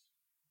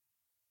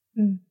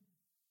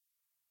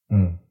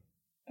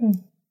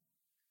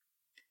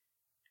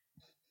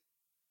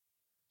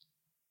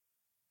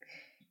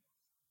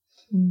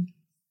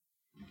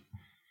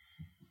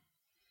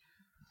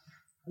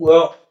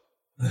 Well,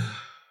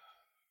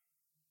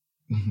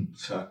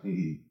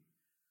 Johnny.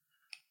 Oh,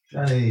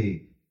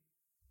 Johnny.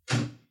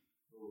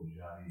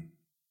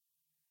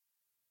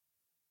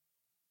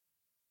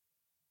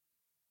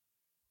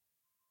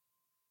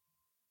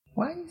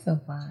 Why are you so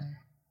fine?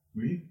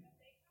 Me?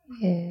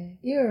 Yeah,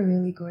 you're a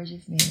really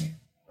gorgeous man.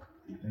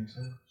 You think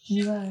so?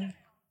 You are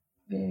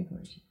very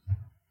gorgeous.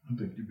 I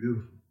think you're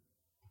beautiful.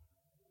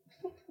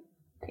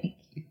 Thank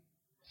you.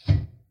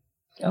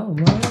 Oh,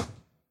 Lord.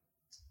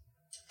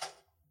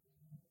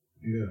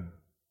 Yeah.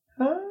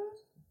 Huh?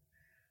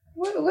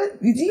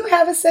 What? Do you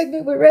have a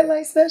segment with Red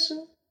Light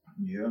Special?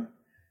 Yeah.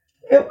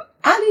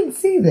 I didn't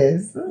see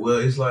this. Well,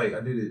 it's like,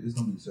 I did it. It's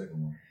going to be the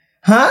second one.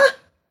 Huh?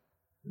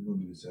 It's going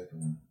to be the second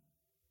one.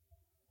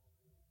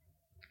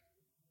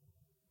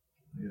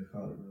 Yeah,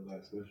 call it Real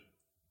Life Special.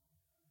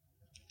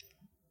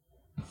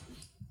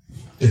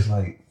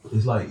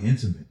 It's like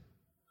intimate.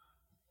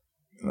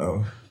 You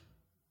know?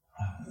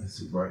 It's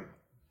too bright.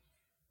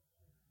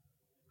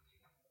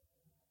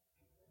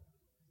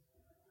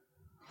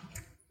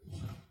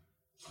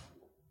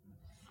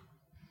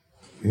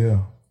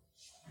 Yeah.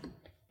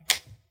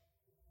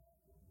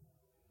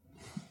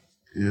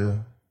 Yeah.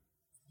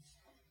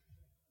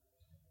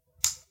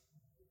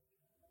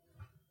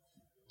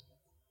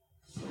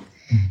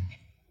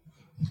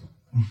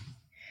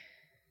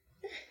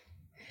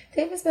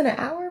 Damn, it's been an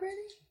hour already?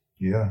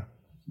 Yeah.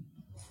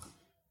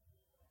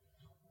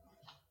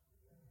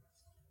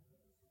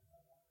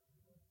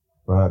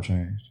 Vibe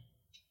changed.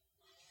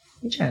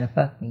 You trying to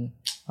fuck me?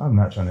 I'm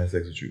not trying to have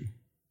sex with you.